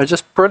iPhone are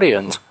just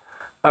brilliant.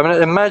 I mean,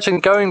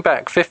 imagine going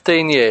back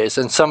 15 years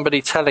and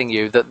somebody telling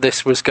you that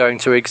this was going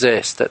to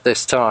exist at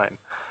this time.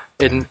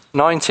 In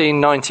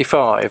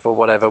 1995 or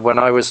whatever, when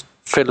I was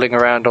fiddling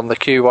around on the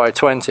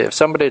QY20, if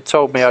somebody had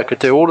told me I could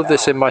do all of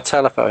this in my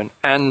telephone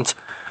and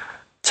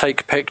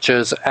take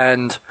pictures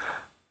and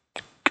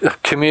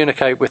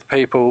communicate with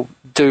people,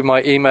 do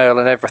my email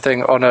and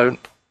everything on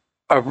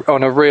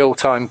a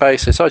real-time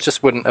basis, I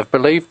just wouldn't have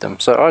believed them.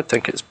 So I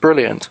think it's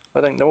brilliant.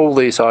 I think all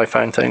these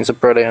iPhone things are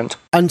brilliant.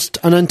 And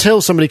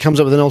until somebody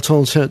comes up with an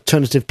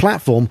alternative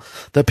platform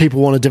that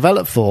people want to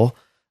develop for,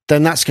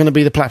 then that's going to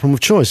be the platform of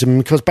choice.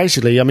 Because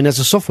basically, as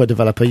a software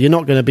developer, you're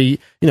not going to be,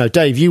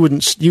 Dave, you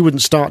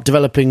wouldn't start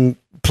developing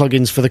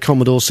plugins for the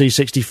Commodore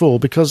C64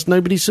 because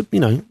nobody's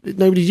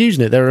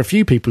using it. There are a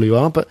few people who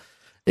are, but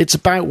it's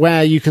about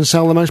where you can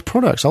sell the most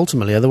products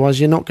ultimately. Otherwise,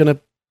 you're not going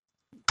to,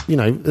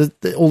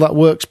 all that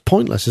work's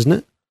pointless, isn't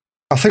it?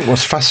 I think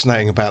what's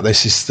fascinating about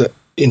this is that,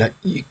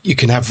 you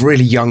can have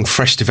really young,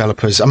 fresh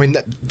developers. I mean,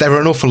 there are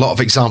an awful lot of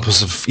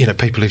examples of,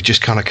 people who've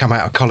just kind of come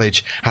out of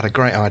college, had a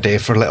great idea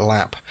for a little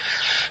app.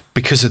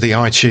 Because of the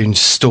iTunes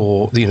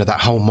store, that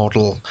whole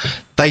model,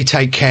 they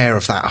take care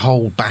of that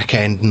whole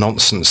back-end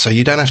nonsense. So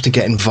you don't have to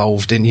get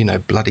involved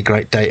in, bloody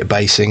great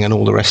databasing and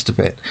all the rest of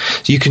it.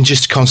 So you can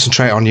just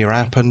concentrate on your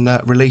app and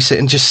release it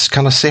and just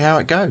kind of see how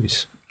it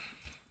goes.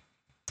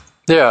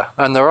 Yeah,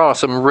 and there are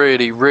some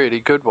really,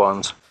 really good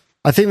ones.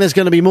 I think there's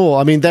going to be more.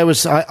 I mean, there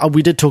was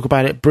we did talk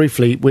about it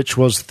briefly, which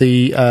was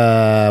the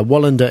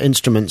Wallander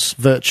Instruments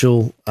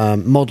virtual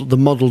model, the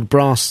modelled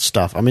brass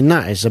stuff. I mean,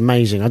 that is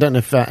amazing. I don't know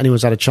if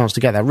anyone's had a chance to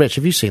get that. Rich,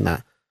 have you seen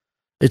that?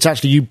 It's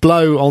actually you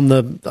blow on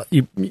the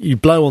you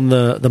blow on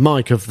the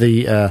mic of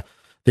the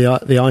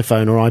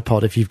iPhone or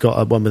iPod if you've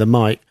got one with a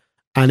mic,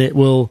 and it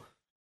will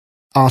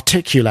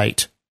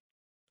articulate,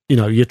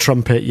 your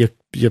trumpet,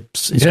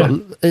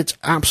 it's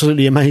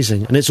absolutely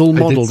amazing, and it's all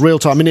modelled real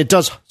time. I mean, it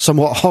does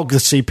somewhat hog the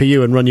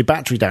CPU and run your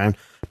battery down,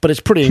 but it's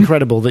pretty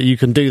incredible that you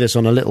can do this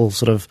on a little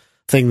sort of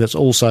thing that's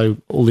also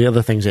all the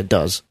other things it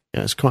does.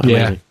 Yeah, it's quite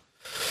amazing.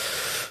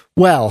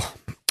 Well,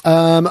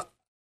 I've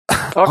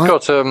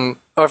got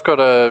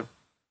a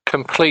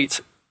complete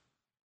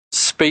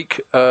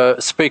speak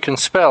and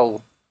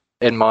spell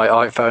in my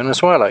iPhone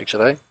as well.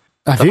 Actually,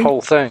 the whole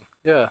thing.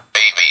 Yeah,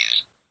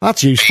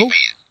 that's useful.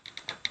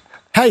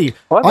 Hey,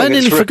 I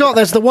nearly forgot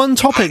there's the one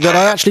topic that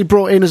I actually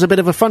brought in as a bit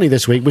of a funny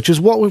this week, which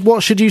is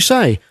what should you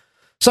say?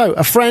 So,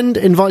 a friend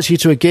invites you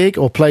to a gig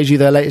or plays you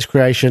their latest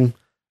creation,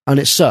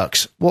 and it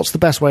sucks. What's the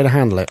best way to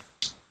handle it?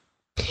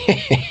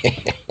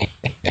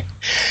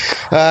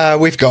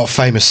 We've got a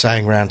famous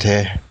saying around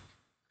here.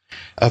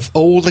 Of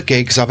all the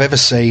gigs I've ever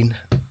seen,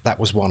 that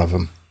was one of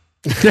them.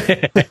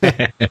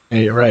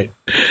 You're right.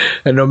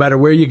 And no matter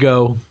where you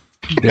go,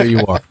 there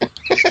you are.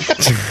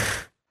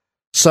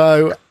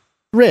 So...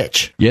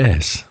 Rich?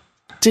 Yes.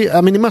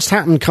 It must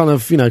happen kind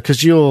of,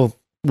 because you're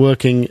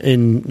working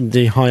in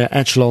the higher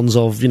echelons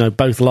of,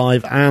 both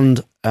live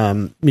and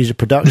music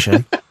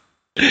production.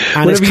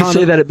 And whenever you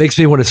say that, it makes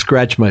me want to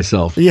scratch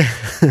myself. Yeah.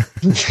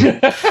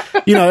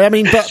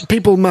 But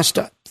people must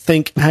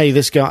think, hey,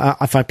 this guy,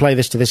 if I play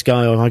this to this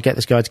guy or I get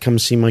this guy to come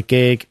see my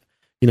gig,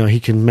 he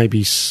can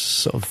maybe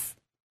sort of,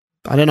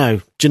 I don't know.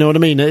 Do you know what I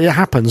mean? It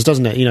happens,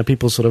 doesn't it?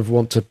 People sort of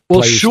want to play.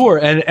 Well, sure.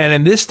 And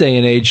in this day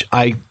and age,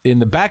 in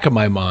the back of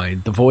my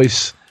mind, the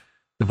voice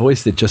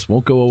that just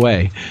won't go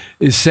away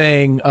is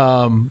saying,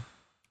 to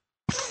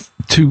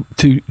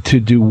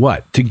do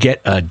what? To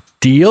get a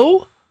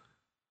deal?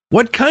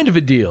 What kind of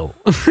a deal?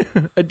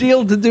 A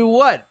deal to do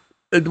what?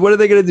 What are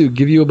they going to do?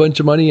 Give you a bunch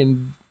of money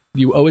and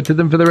you owe it to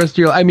them for the rest of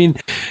your life? I mean,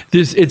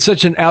 it's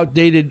such an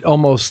outdated,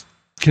 almost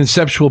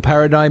conceptual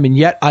paradigm, and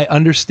yet I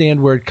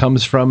understand where it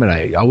comes from, and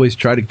I always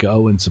try to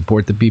go and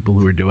support the people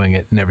who are doing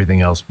it and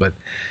everything else, but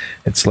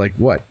it's like,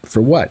 what?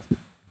 For what?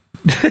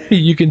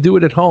 You can do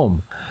it at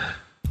home.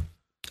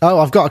 Oh,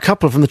 I've got a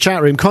couple from the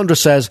chat room. Condra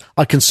says,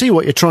 I can see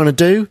what you're trying to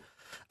do.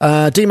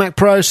 DMAC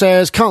Pro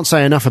says, can't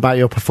say enough about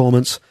your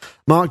performance.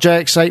 Mark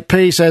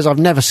JX8P says, I've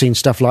never seen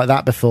stuff like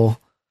that before.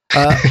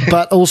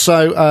 But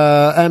also,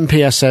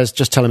 MPS says,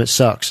 just tell him it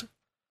sucks.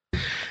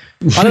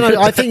 I don't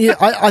know. I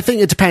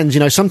think it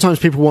depends. Sometimes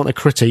people want a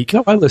critique.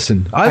 No, I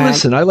listen.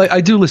 I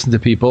do listen to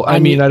people. I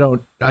mean, I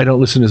don't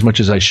listen as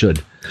much as I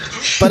should.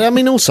 But I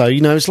mean, also,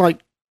 it's like,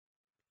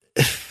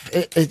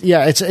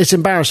 it's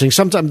embarrassing.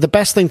 Sometimes the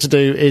best thing to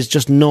do is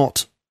just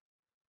not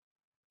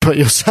put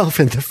yourself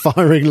in the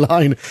firing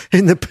line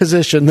in the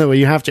position where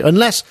you have to,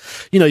 unless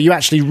you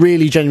actually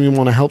really genuinely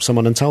want to help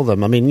someone and tell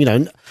them. I mean,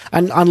 and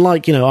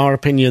unlike our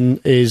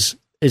opinion is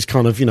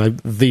kind of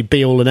the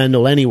be all and end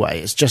all anyway.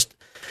 It's just.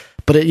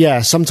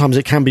 But sometimes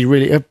it can be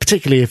really,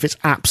 particularly if it's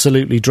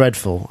absolutely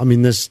dreadful. I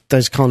mean, there's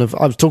kind of,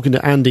 I was talking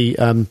to Andy,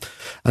 and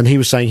he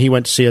was saying he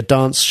went to see a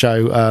dance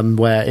show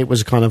where it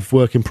was a kind of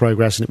work in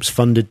progress and it was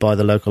funded by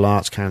the local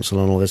arts council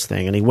and all this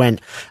thing. And he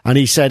went and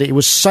he said it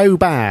was so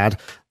bad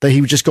that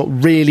he just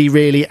got really,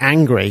 really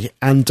angry,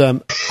 and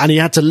he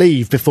had to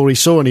leave before he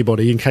saw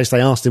anybody in case they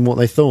asked him what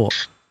they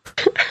thought.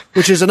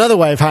 Which is another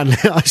way of handling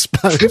it, I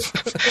suppose.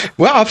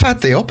 Well, I've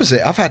had the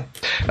opposite.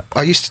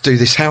 I used to do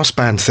this house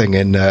band thing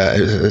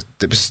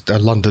it was a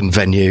London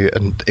venue,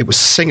 and it was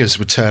singers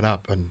would turn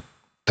up and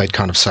they'd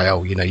kind of say,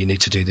 oh, you need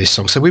to do this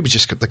song. So we were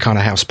just the kind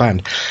of house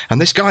band. And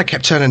this guy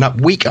kept turning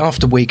up week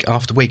after week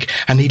after week,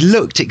 and he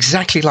looked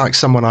exactly like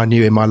someone I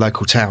knew in my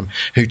local town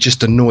who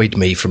just annoyed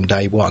me from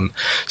day one.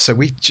 So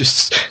we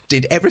just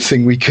did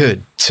everything we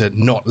could to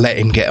not let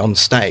him get on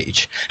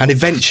stage. And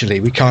eventually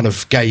we kind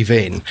of gave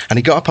in, and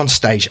he got up on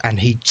stage and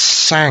he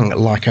sang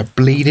like a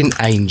bleeding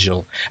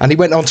angel. And he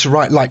went on to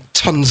write like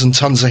tons and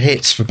tons of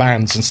hits for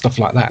bands and stuff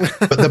like that.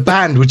 But the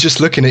band were just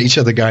looking at each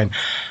other going,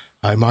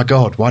 oh my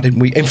God, why didn't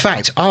we? In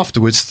fact,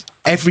 afterwards,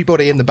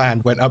 everybody in the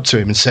band went up to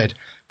him and said,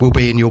 we'll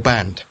be in your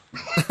band.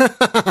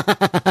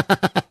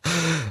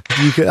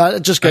 You could,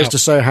 it just goes to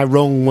show how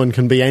wrong one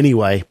can be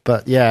anyway.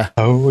 But yeah.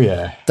 Oh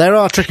yeah. There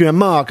are tricky. And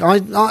Mark, I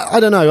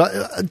don't know.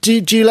 Do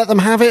you let them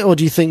have it, or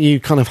do you think you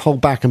kind of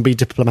hold back and be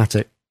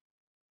diplomatic?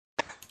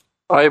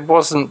 I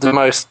wasn't the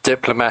most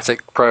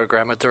diplomatic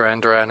programmer Duran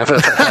Duran have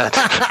ever had.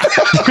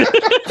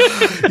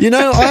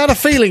 I had a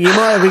feeling you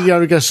might have been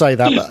going to say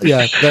that, but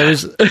yeah, there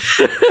is.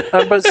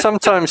 But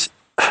sometimes,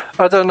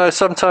 I don't know,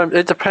 sometimes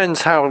it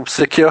depends how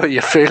secure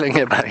you're feeling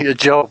about your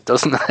job,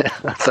 doesn't it?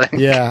 I think.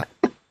 Yeah.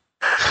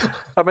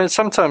 I mean,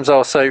 sometimes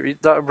I'll say,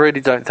 I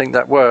really don't think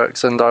that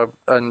works, and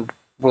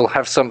we'll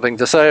have something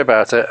to say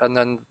about it, and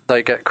then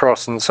they get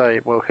cross and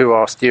say, well, who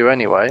asked you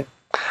anyway?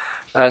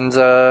 And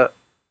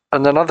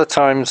then other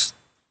times,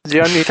 the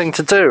only thing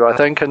to do, I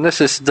think, and this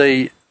is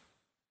the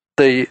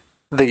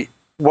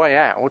way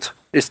out,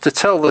 is to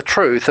tell the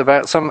truth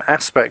about some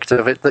aspect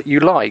of it that you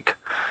like.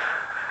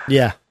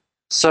 Yeah.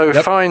 So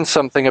find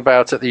something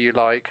about it that you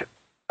like,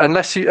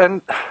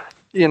 depending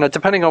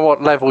on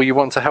what level you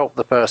want to help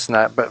the person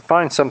at, but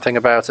find something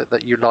about it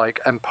that you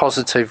like and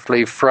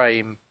positively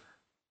frame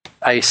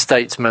a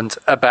statement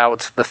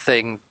about the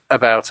thing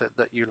about it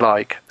that you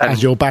like. And,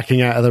 as you're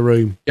backing out of the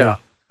room. Yeah.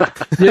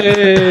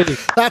 Yay!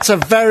 That's a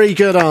very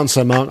good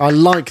answer, Mark. I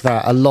like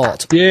that a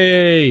lot.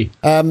 Yay!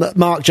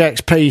 Mark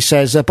Jax P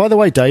says, by the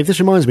way, Dave, this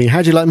reminds me,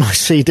 how do you like my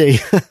CD?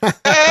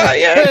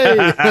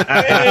 Yeah.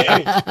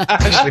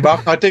 Actually,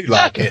 Mark, I do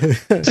like it.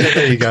 So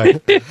there you go.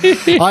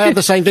 I have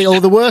the same thing. Or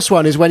the worst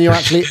one is when you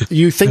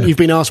think you've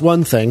been asked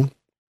one thing,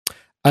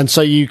 and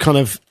so you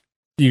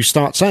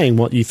start saying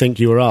what you think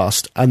you were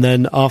asked, and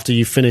then after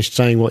you've finished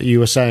saying what you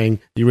were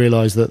saying, you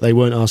realise that they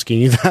weren't asking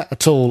you that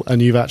at all,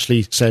 and you've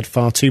actually said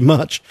far too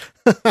much.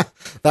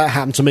 That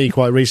happened to me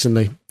quite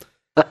recently.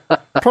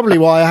 Probably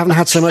why I haven't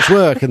had so much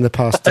work in the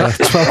past 12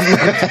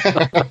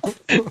 months.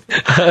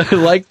 I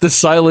like the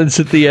silence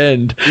at the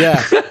end.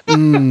 Yeah.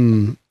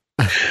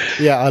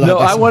 Yeah,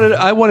 I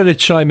wanted to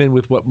chime in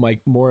with what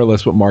Mike, more or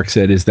less what Mark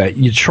said, is that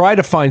you try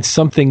to find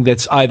something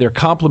that's either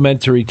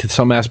complementary to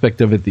some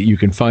aspect of it that you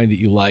can find that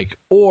you like,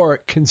 or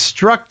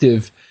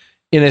constructive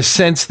in a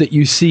sense that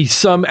you see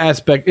some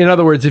aspect. In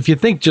other words, if you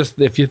think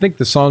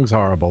the song's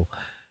horrible,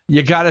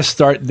 you got to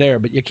start there,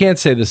 but you can't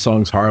say the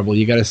song's horrible.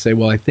 You got to say,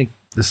 well, I think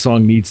the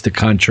song needs to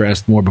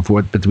contrast more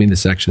between the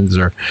sections,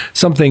 or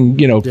something,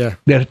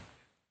 that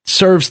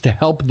serves to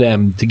help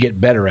them to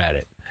get better at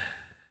it.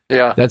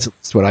 Yeah,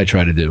 that's what I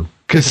try to do,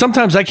 because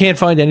sometimes I can't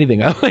find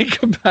anything I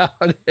like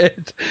about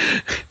it,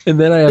 and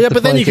then I have to. Yeah,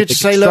 but then you could just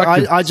say, "Look,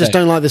 I just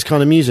don't like this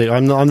kind of music.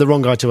 I'm the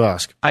wrong guy to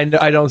ask." I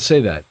don't say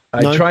that.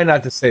 I try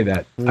not to say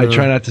that. No. I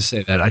try not to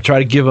say that. I try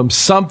to give them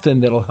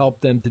something that'll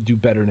help them to do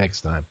better next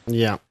time.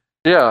 Yeah.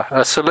 Yeah,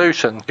 a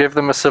solution. Give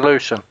them a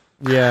solution.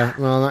 Yeah,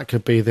 well, that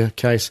could be the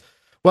case.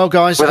 Well,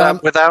 guys,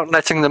 without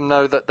letting them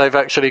know that they've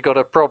actually got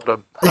a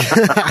problem,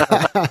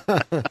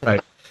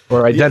 right?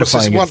 Or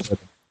identifying it.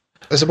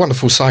 There's a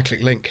wonderful cyclic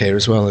link here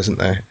as well, isn't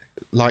there?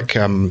 Like,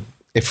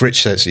 if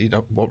Rich says,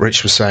 what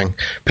Rich was saying,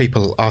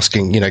 people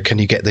asking, can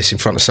you get this in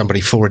front of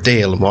somebody for a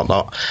deal and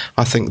whatnot?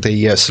 I think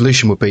the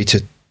solution would be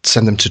to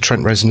send them to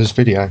Trent Reznor's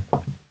video.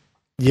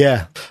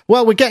 Yeah.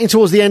 Well, we're getting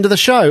towards the end of the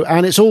show,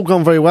 and it's all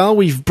gone very well.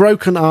 We've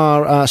broken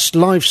our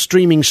live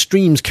streaming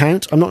streams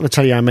count. I'm not going to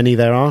tell you how many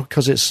there are,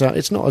 because it's not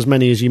as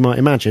many as you might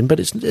imagine, but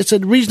it's a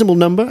reasonable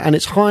number, and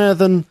it's higher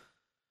than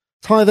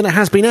it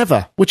has been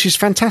ever, which is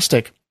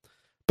fantastic.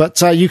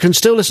 But you can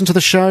still listen to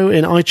the show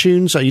in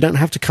iTunes. You don't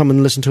have to come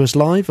and listen to us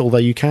live, although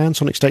you can,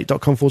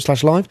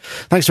 sonicstate.com/live.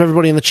 Thanks to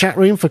everybody in the chat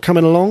room for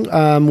coming along.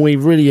 We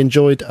really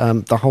enjoyed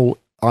the whole...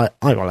 I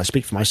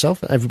speak for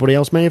myself. Everybody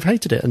else may have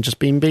hated it and just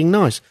being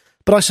nice.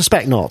 But I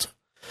suspect not.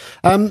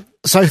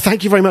 So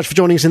thank you very much for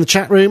joining us in the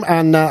chat room.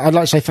 And I'd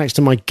like to say thanks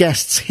to my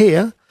guests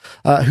here,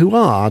 who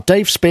are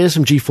Dave Spears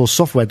from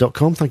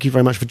GeForceSoftware.com. Thank you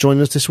very much for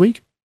joining us this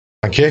week.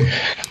 Thank you.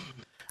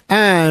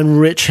 And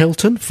Rich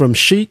Hilton from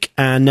Chic,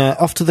 and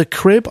Off to the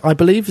Crib, I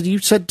believe.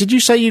 Did you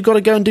say you've got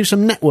to go and do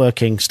some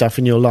networking stuff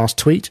in your last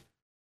tweet?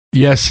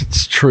 Yes,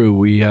 it's true.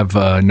 We have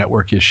a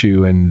network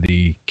issue, and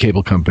the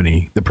cable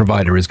company, the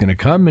provider, is going to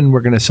come, and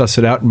we're going to suss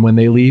it out, and when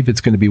they leave,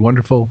 it's going to be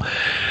wonderful.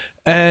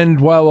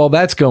 And while all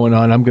that's going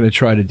on, I'm going to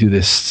try to do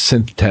this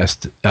synth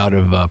test out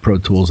of Pro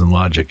Tools and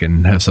Logic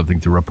and have something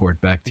to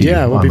report back to you.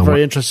 Yeah, we'll be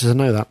very interested to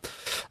know that.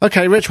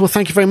 Okay, Rich, well,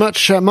 thank you very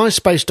much.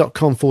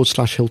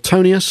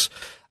 myspace.com/Hiltonius.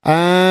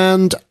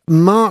 And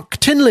Mark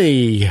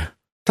Tinley,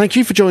 thank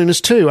you for joining us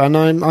too. And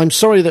I'm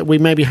sorry that we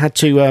maybe had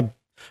to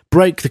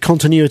break the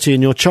continuity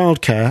in your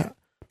childcare,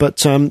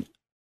 but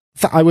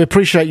I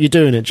appreciate you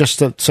doing it just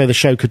so the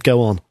show could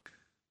go on.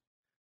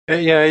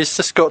 Yeah, he's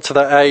just got to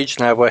that age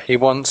now where he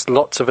wants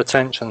lots of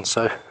attention,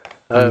 so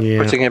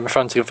putting him in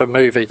front of a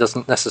movie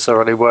doesn't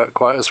necessarily work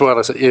quite as well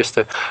as it used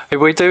to.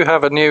 We do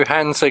have a new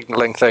hand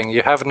signalling thing.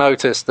 You have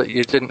noticed that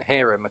you didn't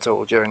hear him at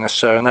all during the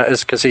show, and that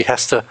is because he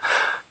has to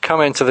come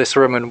into this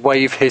room and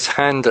wave his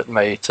hand at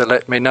me to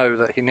let me know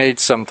that he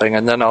needs something,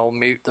 and then I'll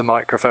mute the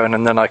microphone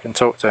and then I can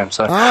talk to him.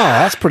 So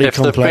that's pretty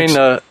complex. If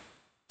there have been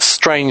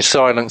strange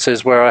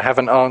silences where I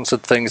haven't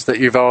answered things that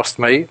you've asked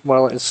me,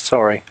 well,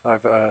 sorry. No,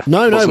 but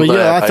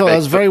yeah, I thought that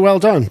was very well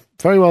done.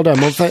 Very well done.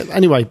 Well,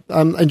 anyway,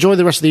 enjoy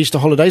the rest of the Easter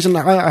holidays, and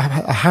a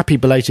happy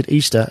belated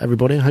Easter,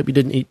 everybody. I hope you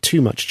didn't eat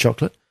too much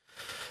chocolate.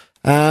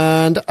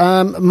 And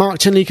Mark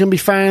Tinley can be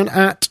found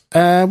at...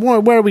 where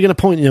are we going to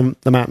point them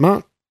at,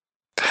 Mark?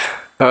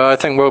 I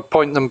think we'll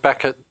point them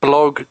back at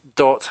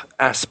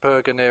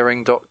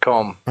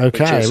blog.aspergerneering.com.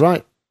 Okay,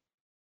 right.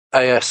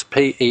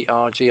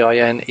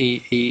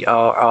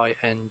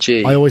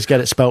 ASPERGINEERING. I always get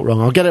it spelt wrong.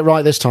 I'll get it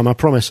right this time, I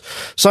promise.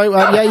 So,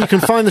 you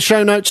can find the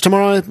show notes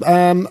tomorrow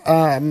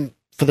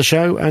for the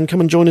show, and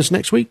come and join us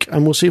next week,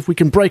 and we'll see if we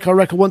can break our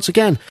record once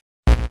again.